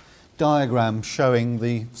rough diagram showing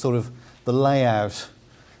the sort of the layout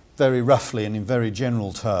very roughly and in very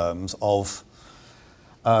general terms of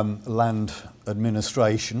land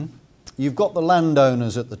administration. You've got the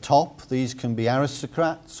landowners at the top. These can be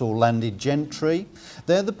aristocrats or landed gentry.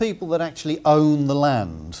 They're the people that actually own the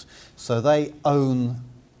land. So they own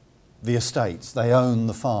the estates, they own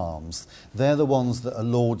the farms. They're the ones that are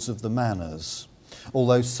lords of the manors.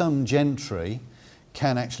 Although some gentry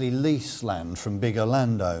can actually lease land from bigger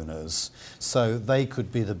landowners. So they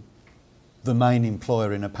could be the the main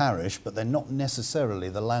employer in a parish, but they're not necessarily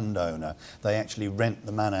the landowner. They actually rent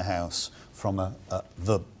the manor house from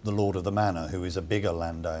the lord of the manor, who is a bigger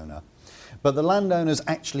landowner. But the landowners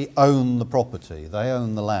actually own the property, they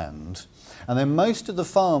own the land. And then most of the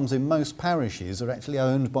farms in most parishes are actually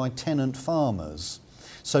owned by tenant farmers.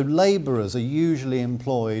 So labourers are usually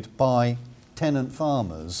employed by tenant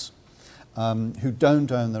farmers who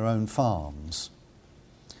don't own their own farms.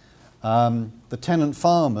 The tenant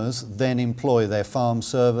farmers then employ their farm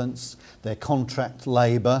servants, their contract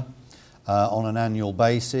labour on an annual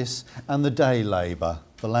basis, and the day labour,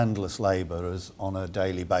 the landless labourers on a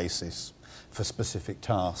daily basis for specific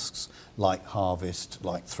tasks like harvest,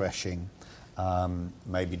 like threshing,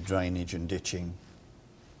 maybe drainage and ditching.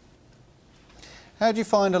 How do you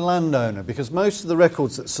find a landowner? Because most of the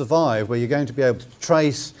records that survive, where you're going to be able to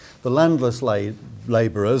trace the landless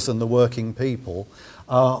labourers and the working people,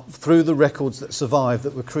 are through the records that survive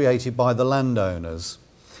that were created by the landowners.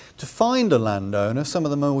 To find a landowner, some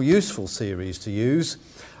of the more useful series to use,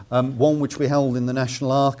 one which we held in the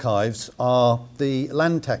National Archives, are the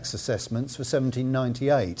land tax assessments for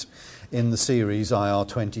 1798 in the series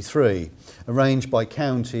IR23, arranged by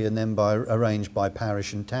county and then arranged by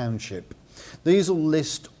parish and township. These will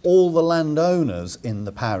list all the landowners in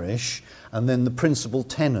the parish and then the principal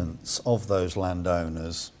tenants of those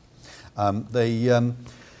landowners. They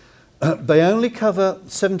only cover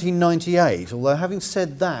 1798, although having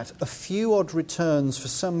said that, a few odd returns for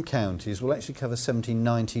some counties will actually cover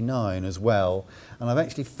 1799 as well, and I've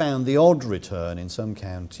actually found the odd return in some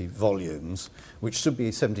county volumes, which should be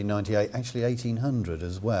 1798, actually 1800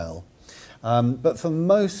 as well. But for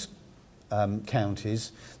most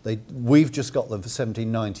counties, we've just got them for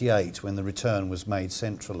 1798 when the return was made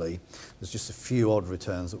centrally. There's just a few odd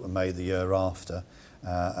returns that were made the year after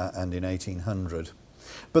and in 1800.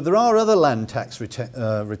 But there are other land tax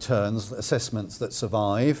returns, assessments that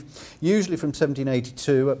survive, usually from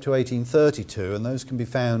 1782 up to 1832, and those can be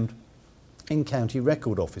found in county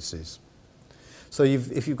record offices. So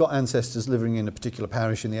if you've got ancestors living in a particular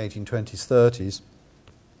parish in the 1820s, 30s,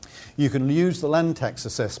 you can use the land tax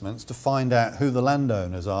assessments to find out who the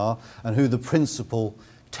landowners are and who the principal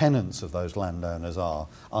tenants of those landowners are,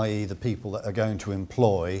 i.e. the people that are going to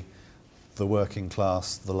employ the working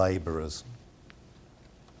class, the labourers.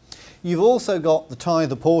 You've also got the tithe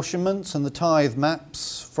apportionments and the tithe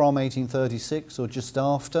maps from 1836 or just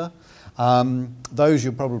after. Those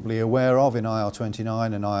you're probably aware of in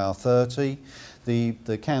IR29 and IR30.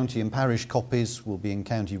 The county and parish copies will be in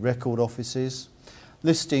county record offices,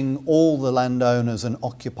 listing all the landowners and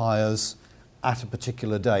occupiers at a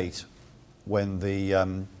particular date when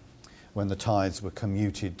the tithes were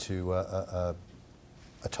commuted to a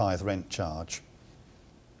tithe rent charge.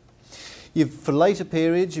 For later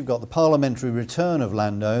periods, you've got the parliamentary return of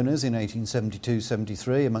landowners in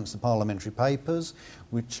 1872-73 amongst the parliamentary papers,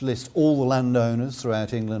 which list all the landowners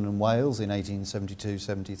throughout England and Wales in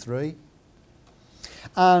 1872-73.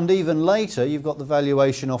 And even later, you've got the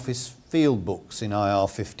Valuation Office field books in IR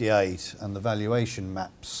 58 and the valuation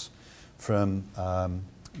maps from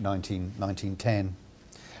 1910.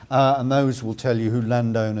 And those will tell you who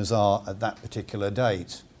landowners are at that particular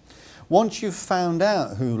date. Once you've found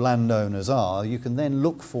out who landowners are, you can then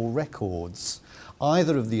look for records,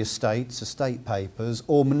 either of the estates, estate papers,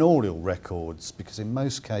 or manorial records, because in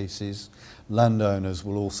most cases, landowners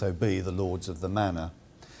will also be the lords of the manor.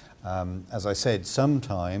 As I said,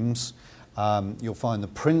 sometimes you'll find the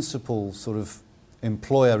principal sort of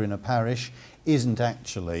employer in a parish isn't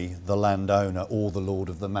actually the landowner or the lord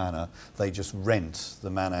of the manor. They just rent the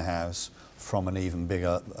manor house from an even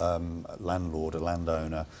bigger landlord, a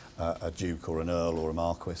landowner, a duke or an earl or a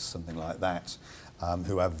marquis, something like that,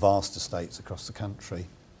 who have vast estates across the country.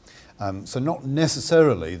 So not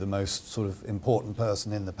necessarily the most sort of important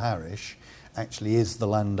person in the parish actually is the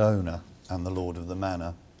landowner and the lord of the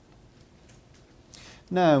manor.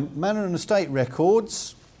 Now, manor and estate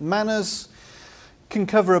records. Manors can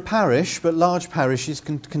cover a parish, but large parishes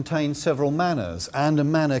can contain several manors, and a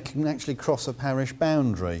manor can actually cross a parish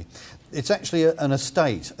boundary. It's actually an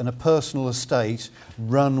estate, and a personal estate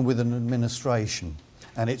run with an administration,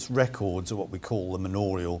 and its records are what we call the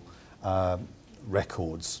manorial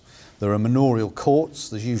records. There are manorial courts.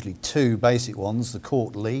 There's usually two basic ones, the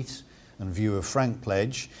court leet and view of frank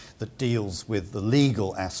pledge, that deals with the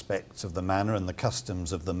legal aspects of the manor and the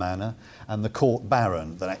customs of the manor, and the court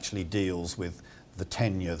baron that actually deals with the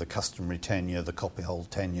tenure, the customary tenure, the copyhold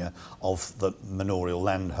tenure of the manorial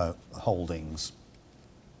land holdings.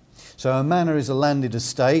 So a manor is a landed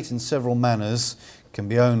estate, and several manors can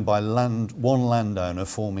be owned by one landowner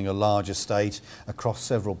forming a large estate across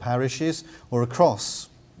several parishes or across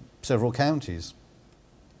several counties.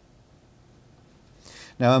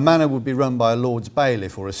 Now, a manor would be run by a Lord's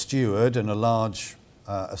bailiff or a steward, and a large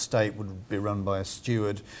estate would be run by a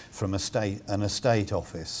steward from an estate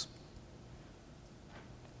office.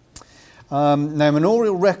 Now,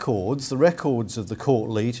 manorial records, the records of the court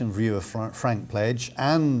leet and view of frank pledge,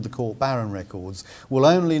 and the court baron records, will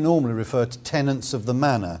only normally refer to tenants of the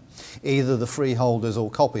manor, either the freeholders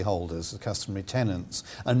or copyholders, the customary tenants,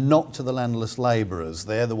 and not to the landless labourers.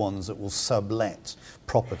 They're the ones that will sublet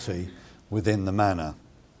property within the manor.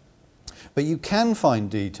 But you can find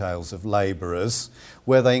details of labourers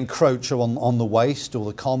where they encroach on the waste or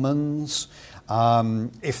the commons,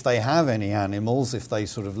 if they have any animals, if they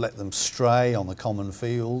sort of let them stray on the common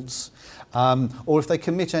fields, or if they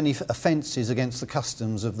commit any offences against the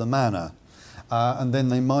customs of the manor, and then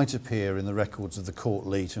they might appear in the records of the court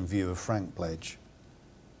leet and view of frank pledge.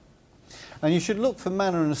 And you should look for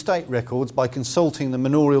manor and estate records by consulting the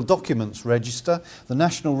Manorial Documents Register, the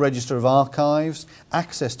National Register of Archives,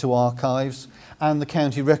 Access to Archives, and the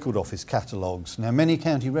County Record Office catalogues. Now, many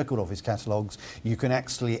County Record Office catalogues you can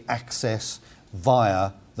actually access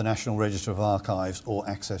via the National Register of Archives or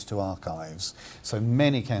Access to Archives. So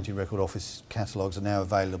many County Record Office catalogues are now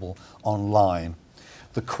available online.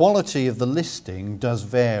 The quality of the listing does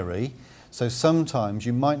vary. So sometimes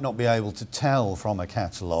you might not be able to tell from a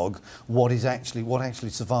catalogue what actually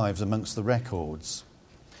survives amongst the records.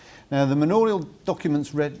 Now, the Manorial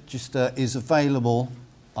Documents Register is available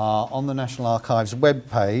on the National Archives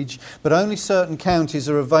webpage, but only certain counties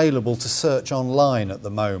are available to search online at the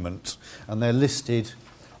moment, and they're listed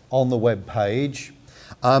on the webpage.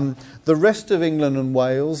 The rest of England and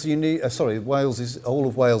Wales, all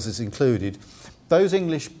of Wales is included. Those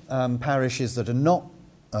English parishes that are not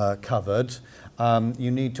covered,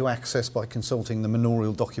 you need to access by consulting the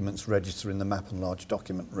Manorial Documents Register in the Map and Large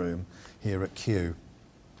Document Room here at Kew.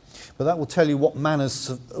 But that will tell you what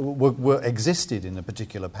manors existed in a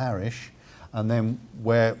particular parish, and then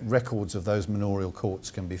where records of those manorial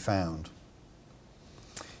courts can be found.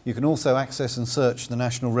 You can also access and search the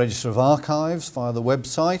National Register of Archives via the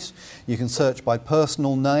website. You can search by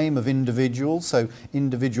personal name of individuals, so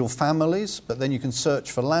individual families, but then you can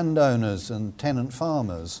search for landowners and tenant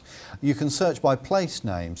farmers. You can search by place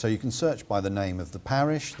name, so you can search by the name of the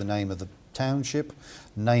parish, the name of the township,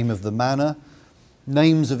 name of the manor,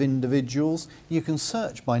 names of individuals. You can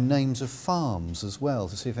search by names of farms as well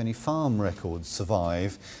to see if any farm records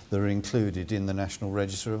survive that are included in the National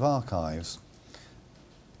Register of Archives.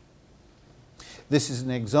 This is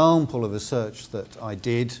an example of a search that I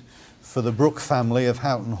did for the Brooke family of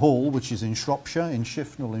Houghton Hall, which is in Shropshire, in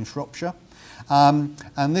Shifnal in Shropshire.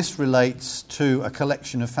 And this relates to a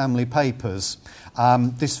collection of family papers.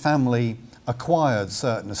 This family acquired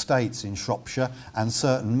certain estates in Shropshire and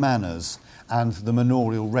certain manors, and the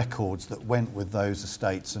manorial records that went with those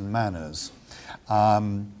estates and manors.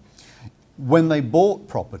 When they bought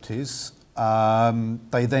properties,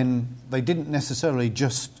 they didn't necessarily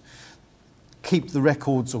just keep the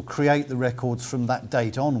records or create the records from that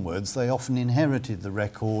date onwards. They often inherited the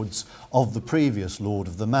records of the previous lord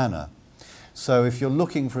of the manor. So if you're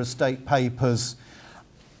looking for estate papers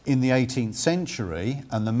in the 18th century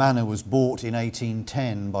and the manor was bought in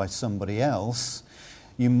 1810 by somebody else,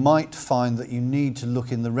 you might find that you need to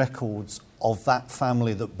look in the records of that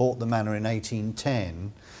family that bought the manor in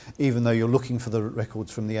 1810, even though you're looking for the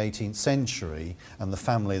records from the 18th century and the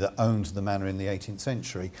family that owned the manor in the 18th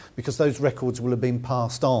century, because those records will have been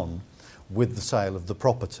passed on with the sale of the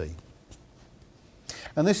property.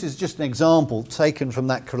 And this is just an example taken from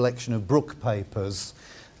that collection of Brooke papers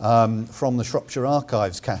from the Shropshire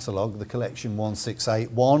Archives catalogue, the collection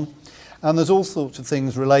 1681. And there's all sorts of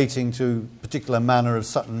things relating to particular manor of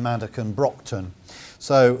Sutton, Maddock and Brockton.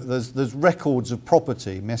 So there's records of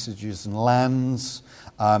property, messages and lands,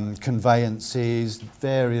 conveyances,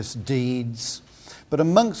 various deeds. But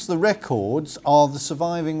amongst the records are the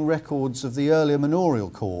surviving records of the earlier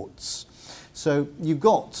manorial courts. So you've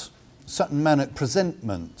got Sutton Maddock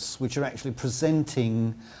presentments, which are actually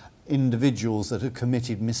presenting individuals that have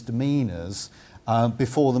committed misdemeanours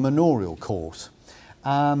before the manorial court.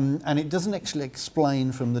 And it doesn't actually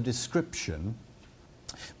explain from the description,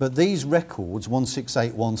 but these records,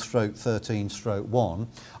 1681/13/1,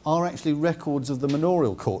 are actually records of the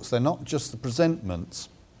manorial courts. They're not just the presentments.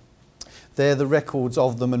 They're the records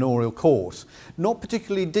of the manorial court. Not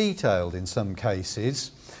particularly detailed in some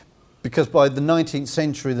cases, because by the 19th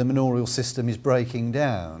century the manorial system is breaking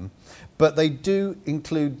down, but they do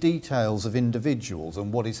include details of individuals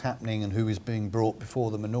and what is happening and who is being brought before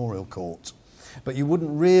the manorial court. But you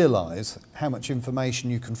wouldn't realise how much information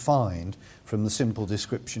you can find from the simple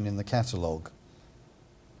description in the catalogue.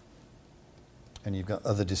 And you've got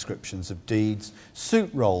other descriptions of deeds. Suit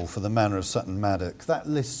roll for the manor of Sutton Maddock. That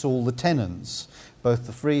lists all the tenants, both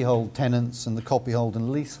the freehold tenants and the copyhold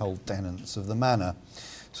and leasehold tenants of the manor.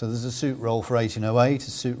 So there's a suit roll for 1808,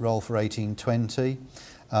 a suit roll for 1820,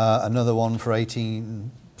 another one for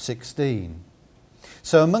 1816.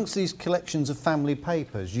 So amongst these collections of family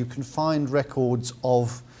papers, you can find records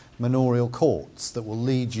of manorial courts that will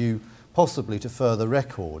lead you possibly to further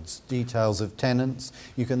records, details of tenants.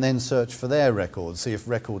 You can then search for their records, see if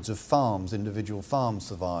records of farms, individual farms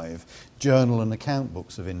survive. Journal and account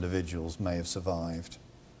books of individuals may have survived.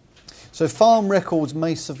 So farm records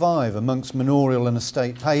may survive amongst manorial and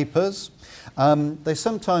estate papers. They're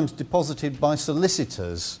sometimes deposited by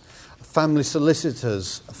solicitors, family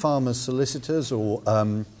solicitors, farmers' solicitors, or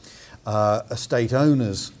estate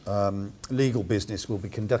owners. Legal business will be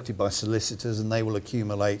conducted by solicitors, and they will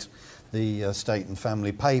accumulate the estate and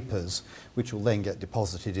family papers, which will then get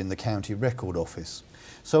deposited in the county record office.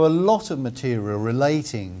 So a lot of material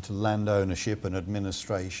relating to land ownership and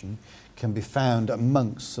administration can be found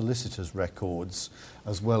amongst solicitors' records,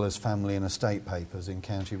 as well as family and estate papers in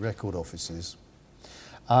county record offices.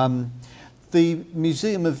 The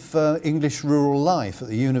Museum of English Rural Life at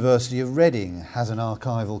the University of Reading has an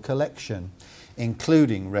archival collection,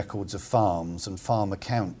 including records of farms and farm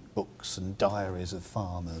account books and diaries of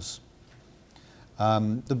farmers.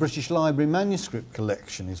 The British Library manuscript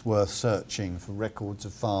collection is worth searching for records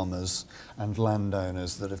of farmers and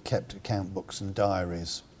landowners that have kept account books and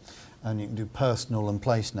diaries. And you can do personal and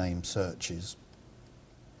place name searches.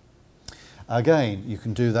 Again, you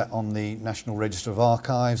can do that on the National Register of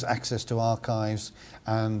Archives, Access to Archives,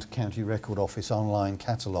 and County Record Office online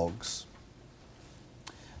catalogues.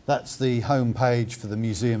 That's the home page for the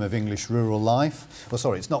Museum of English Rural Life. Well,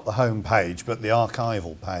 sorry, it's not the home page, but the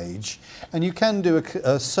archival page. And you can do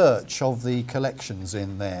a search of the collections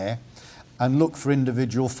in there and look for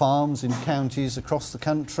individual farms in counties across the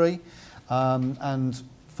country. And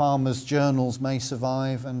farmers' journals may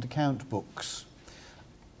survive, and account books.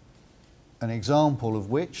 An example of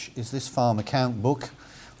which is this farm account book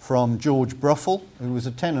from George Bruffel, who was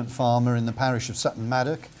a tenant farmer in the parish of Sutton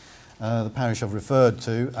Maddock, the parish I've referred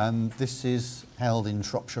to, and this is held in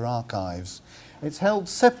Shropshire Archives. It's held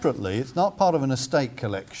separately. It's not part of an estate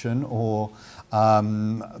collection or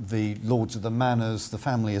the Lords of the Manors, the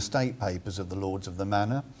family estate papers of the Lords of the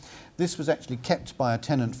Manor. This was actually kept by a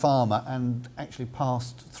tenant farmer and actually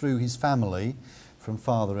passed through his family from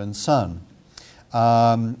father and son.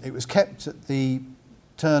 It was kept at the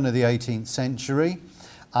turn of the 18th century,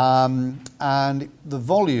 and the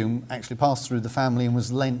volume actually passed through the family and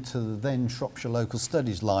was lent to the then Shropshire Local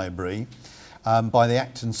Studies Library by the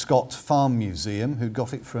Acton Scott Farm Museum, who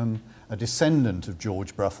got it from a descendant of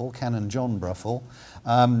George Bruffel, Canon John Bruffel,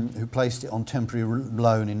 who placed it on temporary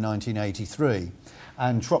loan in 1983.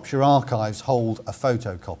 And Shropshire Archives hold a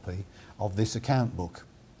photocopy of this account book.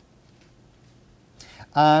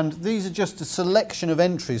 And these are just a selection of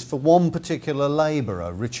entries for one particular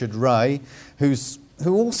labourer, Richard Ray, who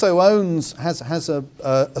also has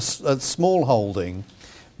a small holding,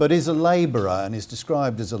 but is a labourer and is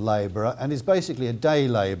described as a labourer and is basically a day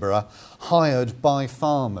labourer hired by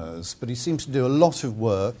farmers. But he seems to do a lot of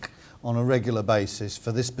work on a regular basis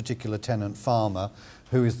for this particular tenant farmer,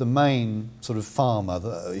 who is the main sort of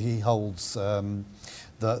farmer. He holds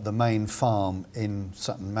the main farm in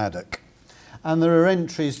Sutton Maddock. And there are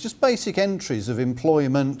entries, just basic entries of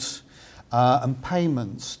employment and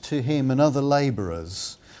payments to him and other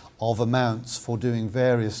labourers of amounts for doing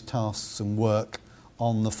various tasks and work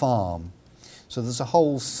on the farm. So there's a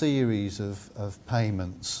whole series of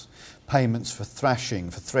payments for threshing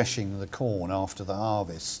the corn after the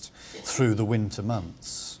harvest through the winter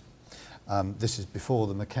months. This is before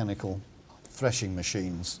the mechanical threshing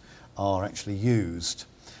machines are actually used.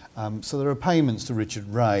 So there are payments to Richard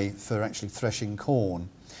Ray for actually threshing corn.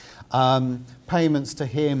 Payments to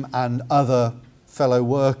him and other fellow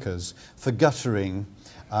workers for guttering,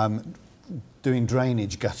 doing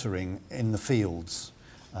drainage guttering in the fields,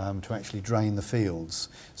 to actually drain the fields.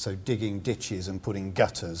 So digging ditches and putting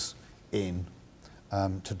gutters in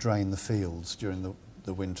to drain the fields during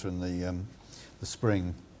the winter and the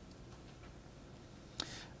spring.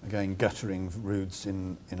 Again, guttering roots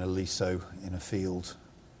in a liso in a field.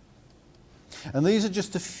 And these are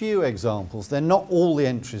just a few examples. They're not all the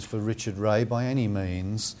entries for Richard Ray by any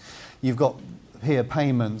means. You've got here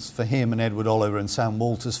payments for him and Edward Oliver and Sam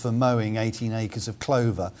Walters for mowing 18 acres of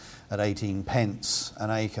clover at 18 pence an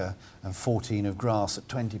acre and 14 of grass at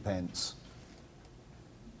 20 pence.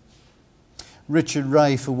 Richard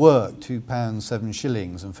Ray for work, £2 7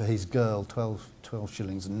 shillings, and for his girl 12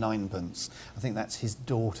 shillings and 9 pence. I think that's his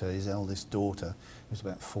daughter, his eldest daughter, who was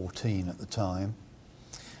about 14 at the time.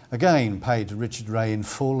 Again, paid to Richard Ray in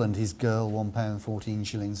full and his girl £1 14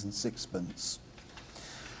 shillings and 6 pence.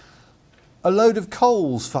 A load of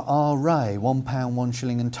coals for R. Ray, £1 1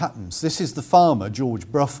 shilling and twopence. This is the farmer, George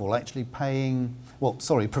Bruffel, actually buying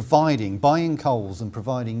coals and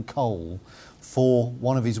providing coal for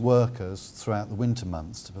one of his workers throughout the winter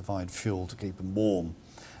months to provide fuel to keep them warm.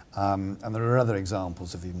 And there are other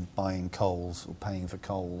examples of him buying coals or paying for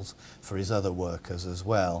coals for his other workers as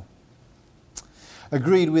well.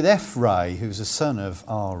 Agreed with F. Ray, who's a son of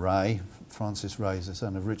R. Ray, Francis Ray is the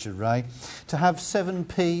son of Richard Ray, to have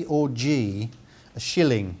 7p or G, a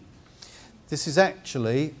shilling. This is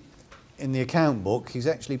actually, in the account book, he's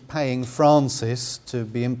actually paying Francis to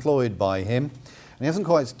be employed by him. And he hasn't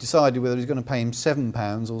quite decided whether he's going to pay him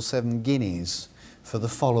 £7 or 7 guineas for the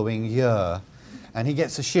following year. And he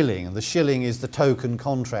gets a shilling, and the shilling is the token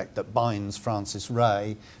contract that binds Francis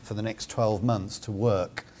Ray for the next 12 months to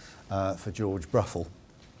work for George Bruffel.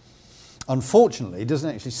 Unfortunately, it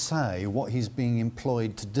doesn't actually say what he's being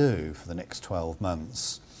employed to do for the next 12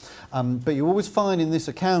 months. But you always find in this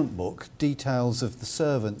account book details of the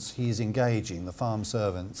servants he is engaging, the farm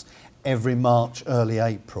servants, every March, early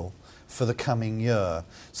April for the coming year.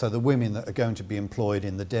 So the women that are going to be employed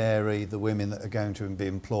in the dairy, the women that are going to be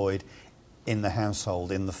employed in the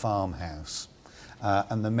household, in the farmhouse.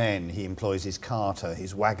 And the men, he employs his carter,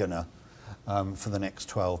 his waggoner, for the next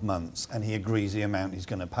 12 months, and he agrees the amount he's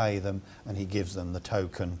going to pay them, and he gives them the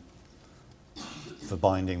token for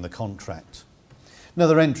binding the contract.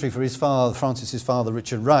 Another entry for his father, Francis's father,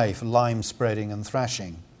 Richard Ray, for lime spreading and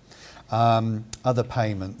thrashing. Other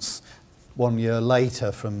payments, 1 year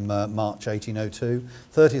later from March 1802,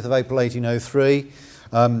 30th of April 1803,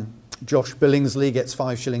 Josh Billingsley gets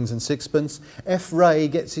 5 shillings and 6 pence. F. Ray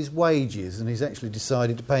gets his wages, and he's actually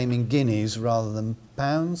decided to pay him in guineas rather than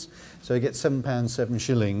pounds. So he gets £7 7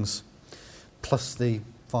 shillings, plus the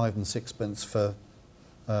 5 and 6 pence for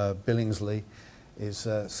Billingsley is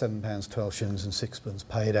 £7 12 shillings and 6 pence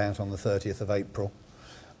paid out on the 30th of April.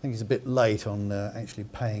 I think he's a bit late on actually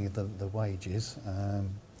paying the wages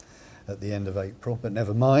at the end of April, but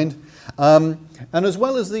never mind. And as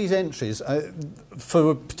well as these entries, for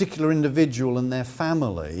a particular individual and their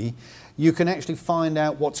family, you can actually find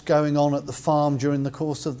out what's going on at the farm during the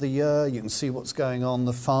course of the year. You can see what's going on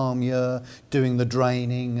the farm year, doing the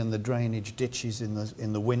draining and the drainage ditches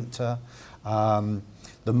in the winter,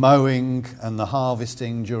 the mowing and the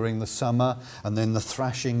harvesting during the summer, and then the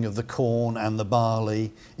thrashing of the corn and the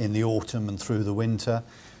barley in the autumn and through the winter.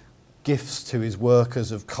 Gifts to his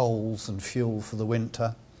workers of coals and fuel for the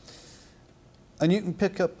winter. And you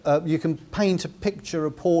can paint a picture,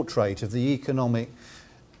 a portrait of the economic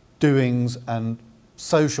doings and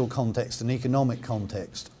social context and economic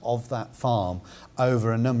context of that farm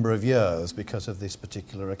over a number of years because of this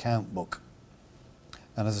particular account book.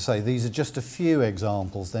 And as I say, these are just a few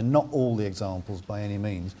examples. They're not all the examples by any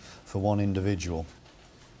means for one individual.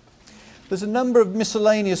 There's a number of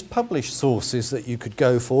miscellaneous published sources that you could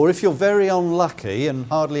go for. If you're very unlucky and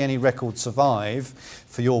hardly any records survive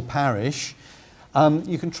for your parish,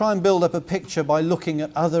 you can try and build up a picture by looking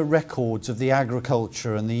at other records of the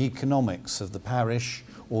agriculture and the economics of the parish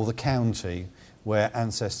or the county where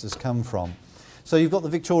ancestors come from. So you've got the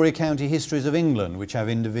Victoria County Histories of England, which have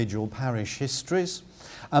individual parish histories,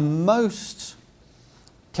 and most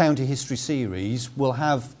county history series will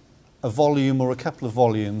have a volume or a couple of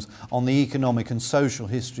volumes on the economic and social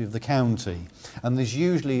history of the county. And there's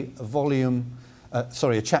usually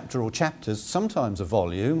a chapter or chapters, sometimes a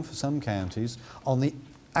volume for some counties, on the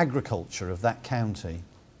agriculture of that county.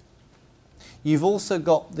 You've also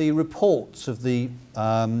got the reports of the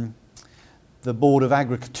Board of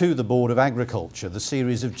Agriculture, the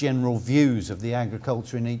series of general views of the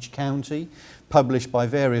agriculture in each county, published by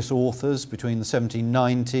various authors between the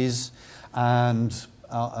 1790s and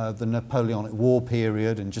the Napoleonic War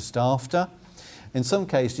period and just after. In some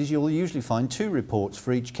cases, you'll usually find 2 reports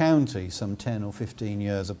for each county, some 10 or 15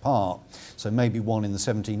 years apart. So maybe one in the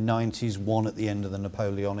 1790s, one at the end of the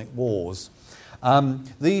Napoleonic Wars.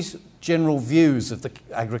 These general views of the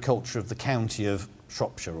agriculture of the county of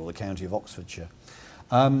Shropshire or the county of Oxfordshire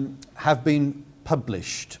have been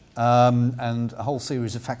published, and a whole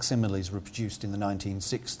series of facsimiles were produced in the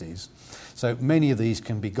 1960s. So many of these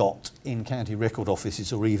can be got in county record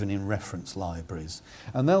offices or even in reference libraries.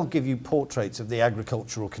 And they'll give you portraits of the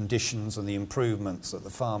agricultural conditions and the improvements that the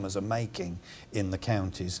farmers are making in the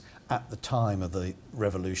counties at the time of the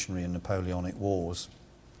Revolutionary and Napoleonic Wars.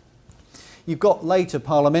 You've got later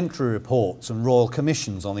parliamentary reports and royal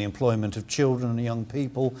commissions on the employment of children and young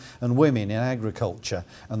people and women in agriculture,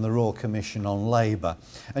 and the Royal Commission on Labour.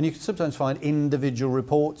 And you can sometimes find individual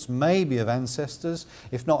reports, maybe of ancestors,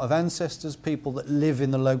 if not of ancestors, people that live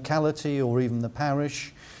in the locality or even the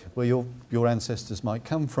parish where your ancestors might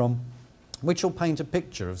come from, which will paint a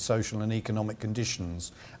picture of social and economic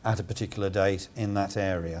conditions at a particular date in that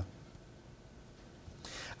area.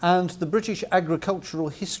 And the British Agricultural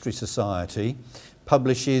History Society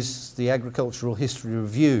publishes the Agricultural History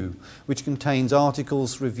Review, which contains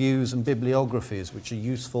articles, reviews and bibliographies which are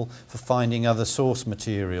useful for finding other source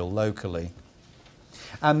material locally.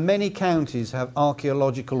 And many counties have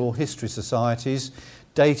archaeological or history societies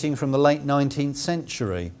dating from the late 19th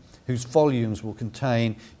century, whose volumes will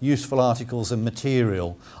contain useful articles and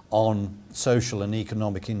material on social and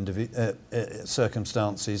economic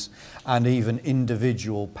circumstances, and even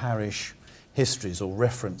individual parish histories or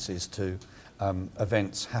references to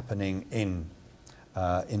events happening in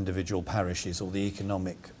individual parishes, or the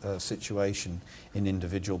economic situation in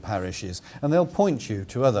individual parishes. And they'll point you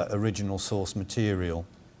to other original source material.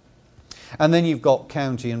 And then you've got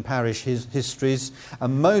county and parish histories,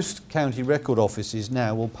 and most county record offices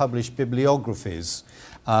now will publish bibliographies,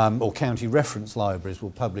 or county reference libraries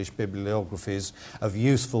will publish bibliographies of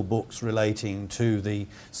useful books relating to the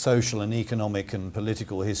social and economic and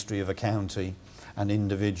political history of a county and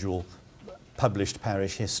individual published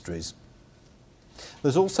parish histories.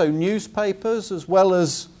 There's also newspapers as well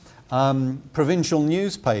as provincial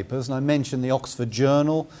newspapers, and I mentioned the Oxford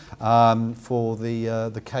Journal for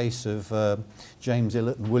the case of James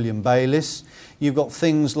Illett and William Bayliss. You've got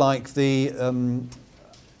things like the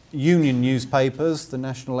union newspapers, the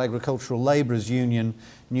National Agricultural Labourers Union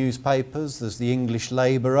newspapers. There's the English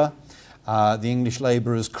Labourer, the English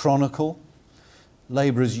Labourers Chronicle,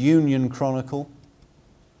 Labourers Union Chronicle,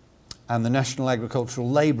 and the National Agricultural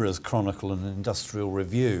Labourers Chronicle and Industrial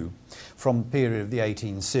Review, from the period of the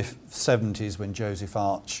 1870s when Joseph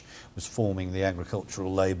Arch was forming the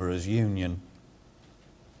Agricultural Labourers Union.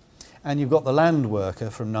 And you've got the Land Worker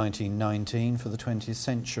from 1919 for the 20th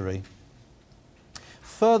century.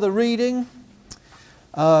 Further reading,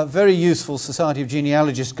 very useful Society of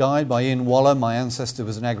Genealogists guide by Ian Waller. My ancestor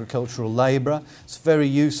was an agricultural labourer. It's very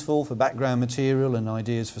useful for background material and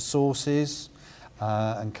ideas for sources.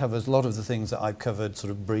 And covers a lot of the things that I've covered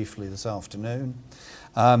sort of briefly this afternoon.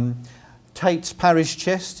 Tate's Parish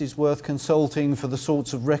Chest is worth consulting for the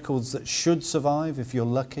sorts of records that should survive, if you're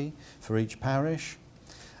lucky, for each parish.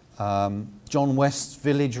 John West's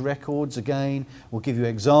Village Records, again, will give you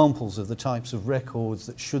examples of the types of records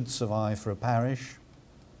that should survive for a parish.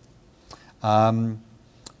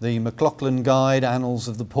 The McLaughlin Guide, Annals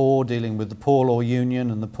of the Poor, dealing with the Poor Law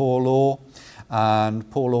Union and the Poor Law, and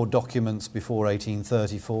Poor Law Documents before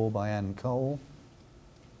 1834 by Anne Cole,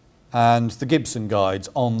 and the Gibson Guides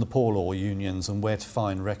on the Poor Law Unions and where to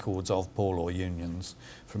find records of Poor Law Unions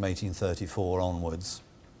from 1834 onwards.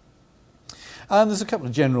 And there's a couple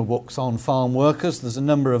of general books on farm workers. There's a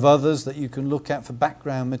number of others that you can look at for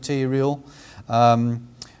background material.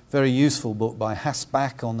 Very useful book by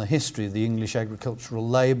Hasbach on the history of the English agricultural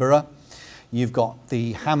labourer. You've got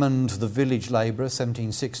the Hammond, the Village Labourer,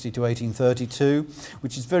 1760 to 1832,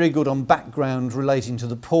 which is very good on background relating to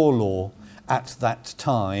the poor law at that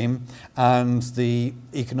time and the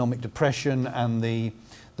economic depression and the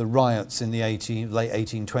riots in the late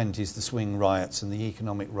 1820s, the swing riots and the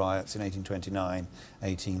economic riots in 1829,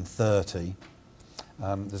 1830.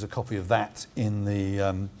 There's a copy of that in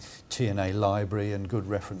the T&A library, and good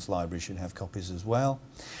reference libraries should have copies as well.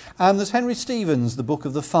 And there's Henry Stevens, The Book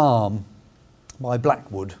of the Farm, by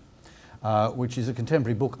Blackwood, which is a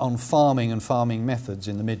contemporary book on farming and farming methods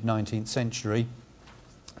in the mid-19th century.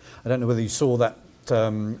 I don't know whether you saw that,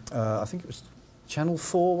 I think it was Channel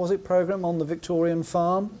 4, was it, programme on the Victorian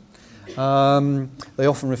farm? They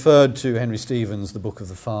often referred to Henry Stevens, The Book of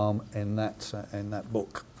the Farm, in that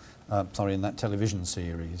book, in that television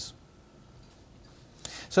series.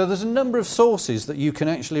 So there's a number of sources that you can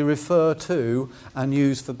actually refer to and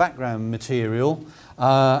use for background material,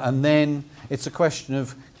 and then it's a question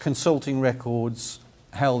of consulting records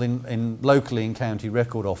held locally in county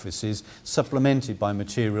record offices, supplemented by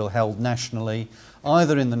material held nationally,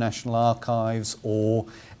 either in the National Archives or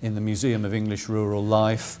in the Museum of English Rural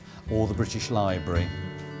Life or the British Library.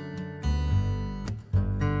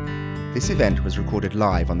 This event was recorded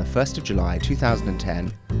live on the 1st of July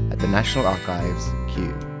 2010 at the National Archives,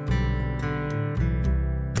 Kew.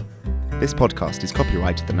 This podcast is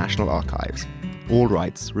copyrighted the National Archives. All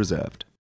rights reserved.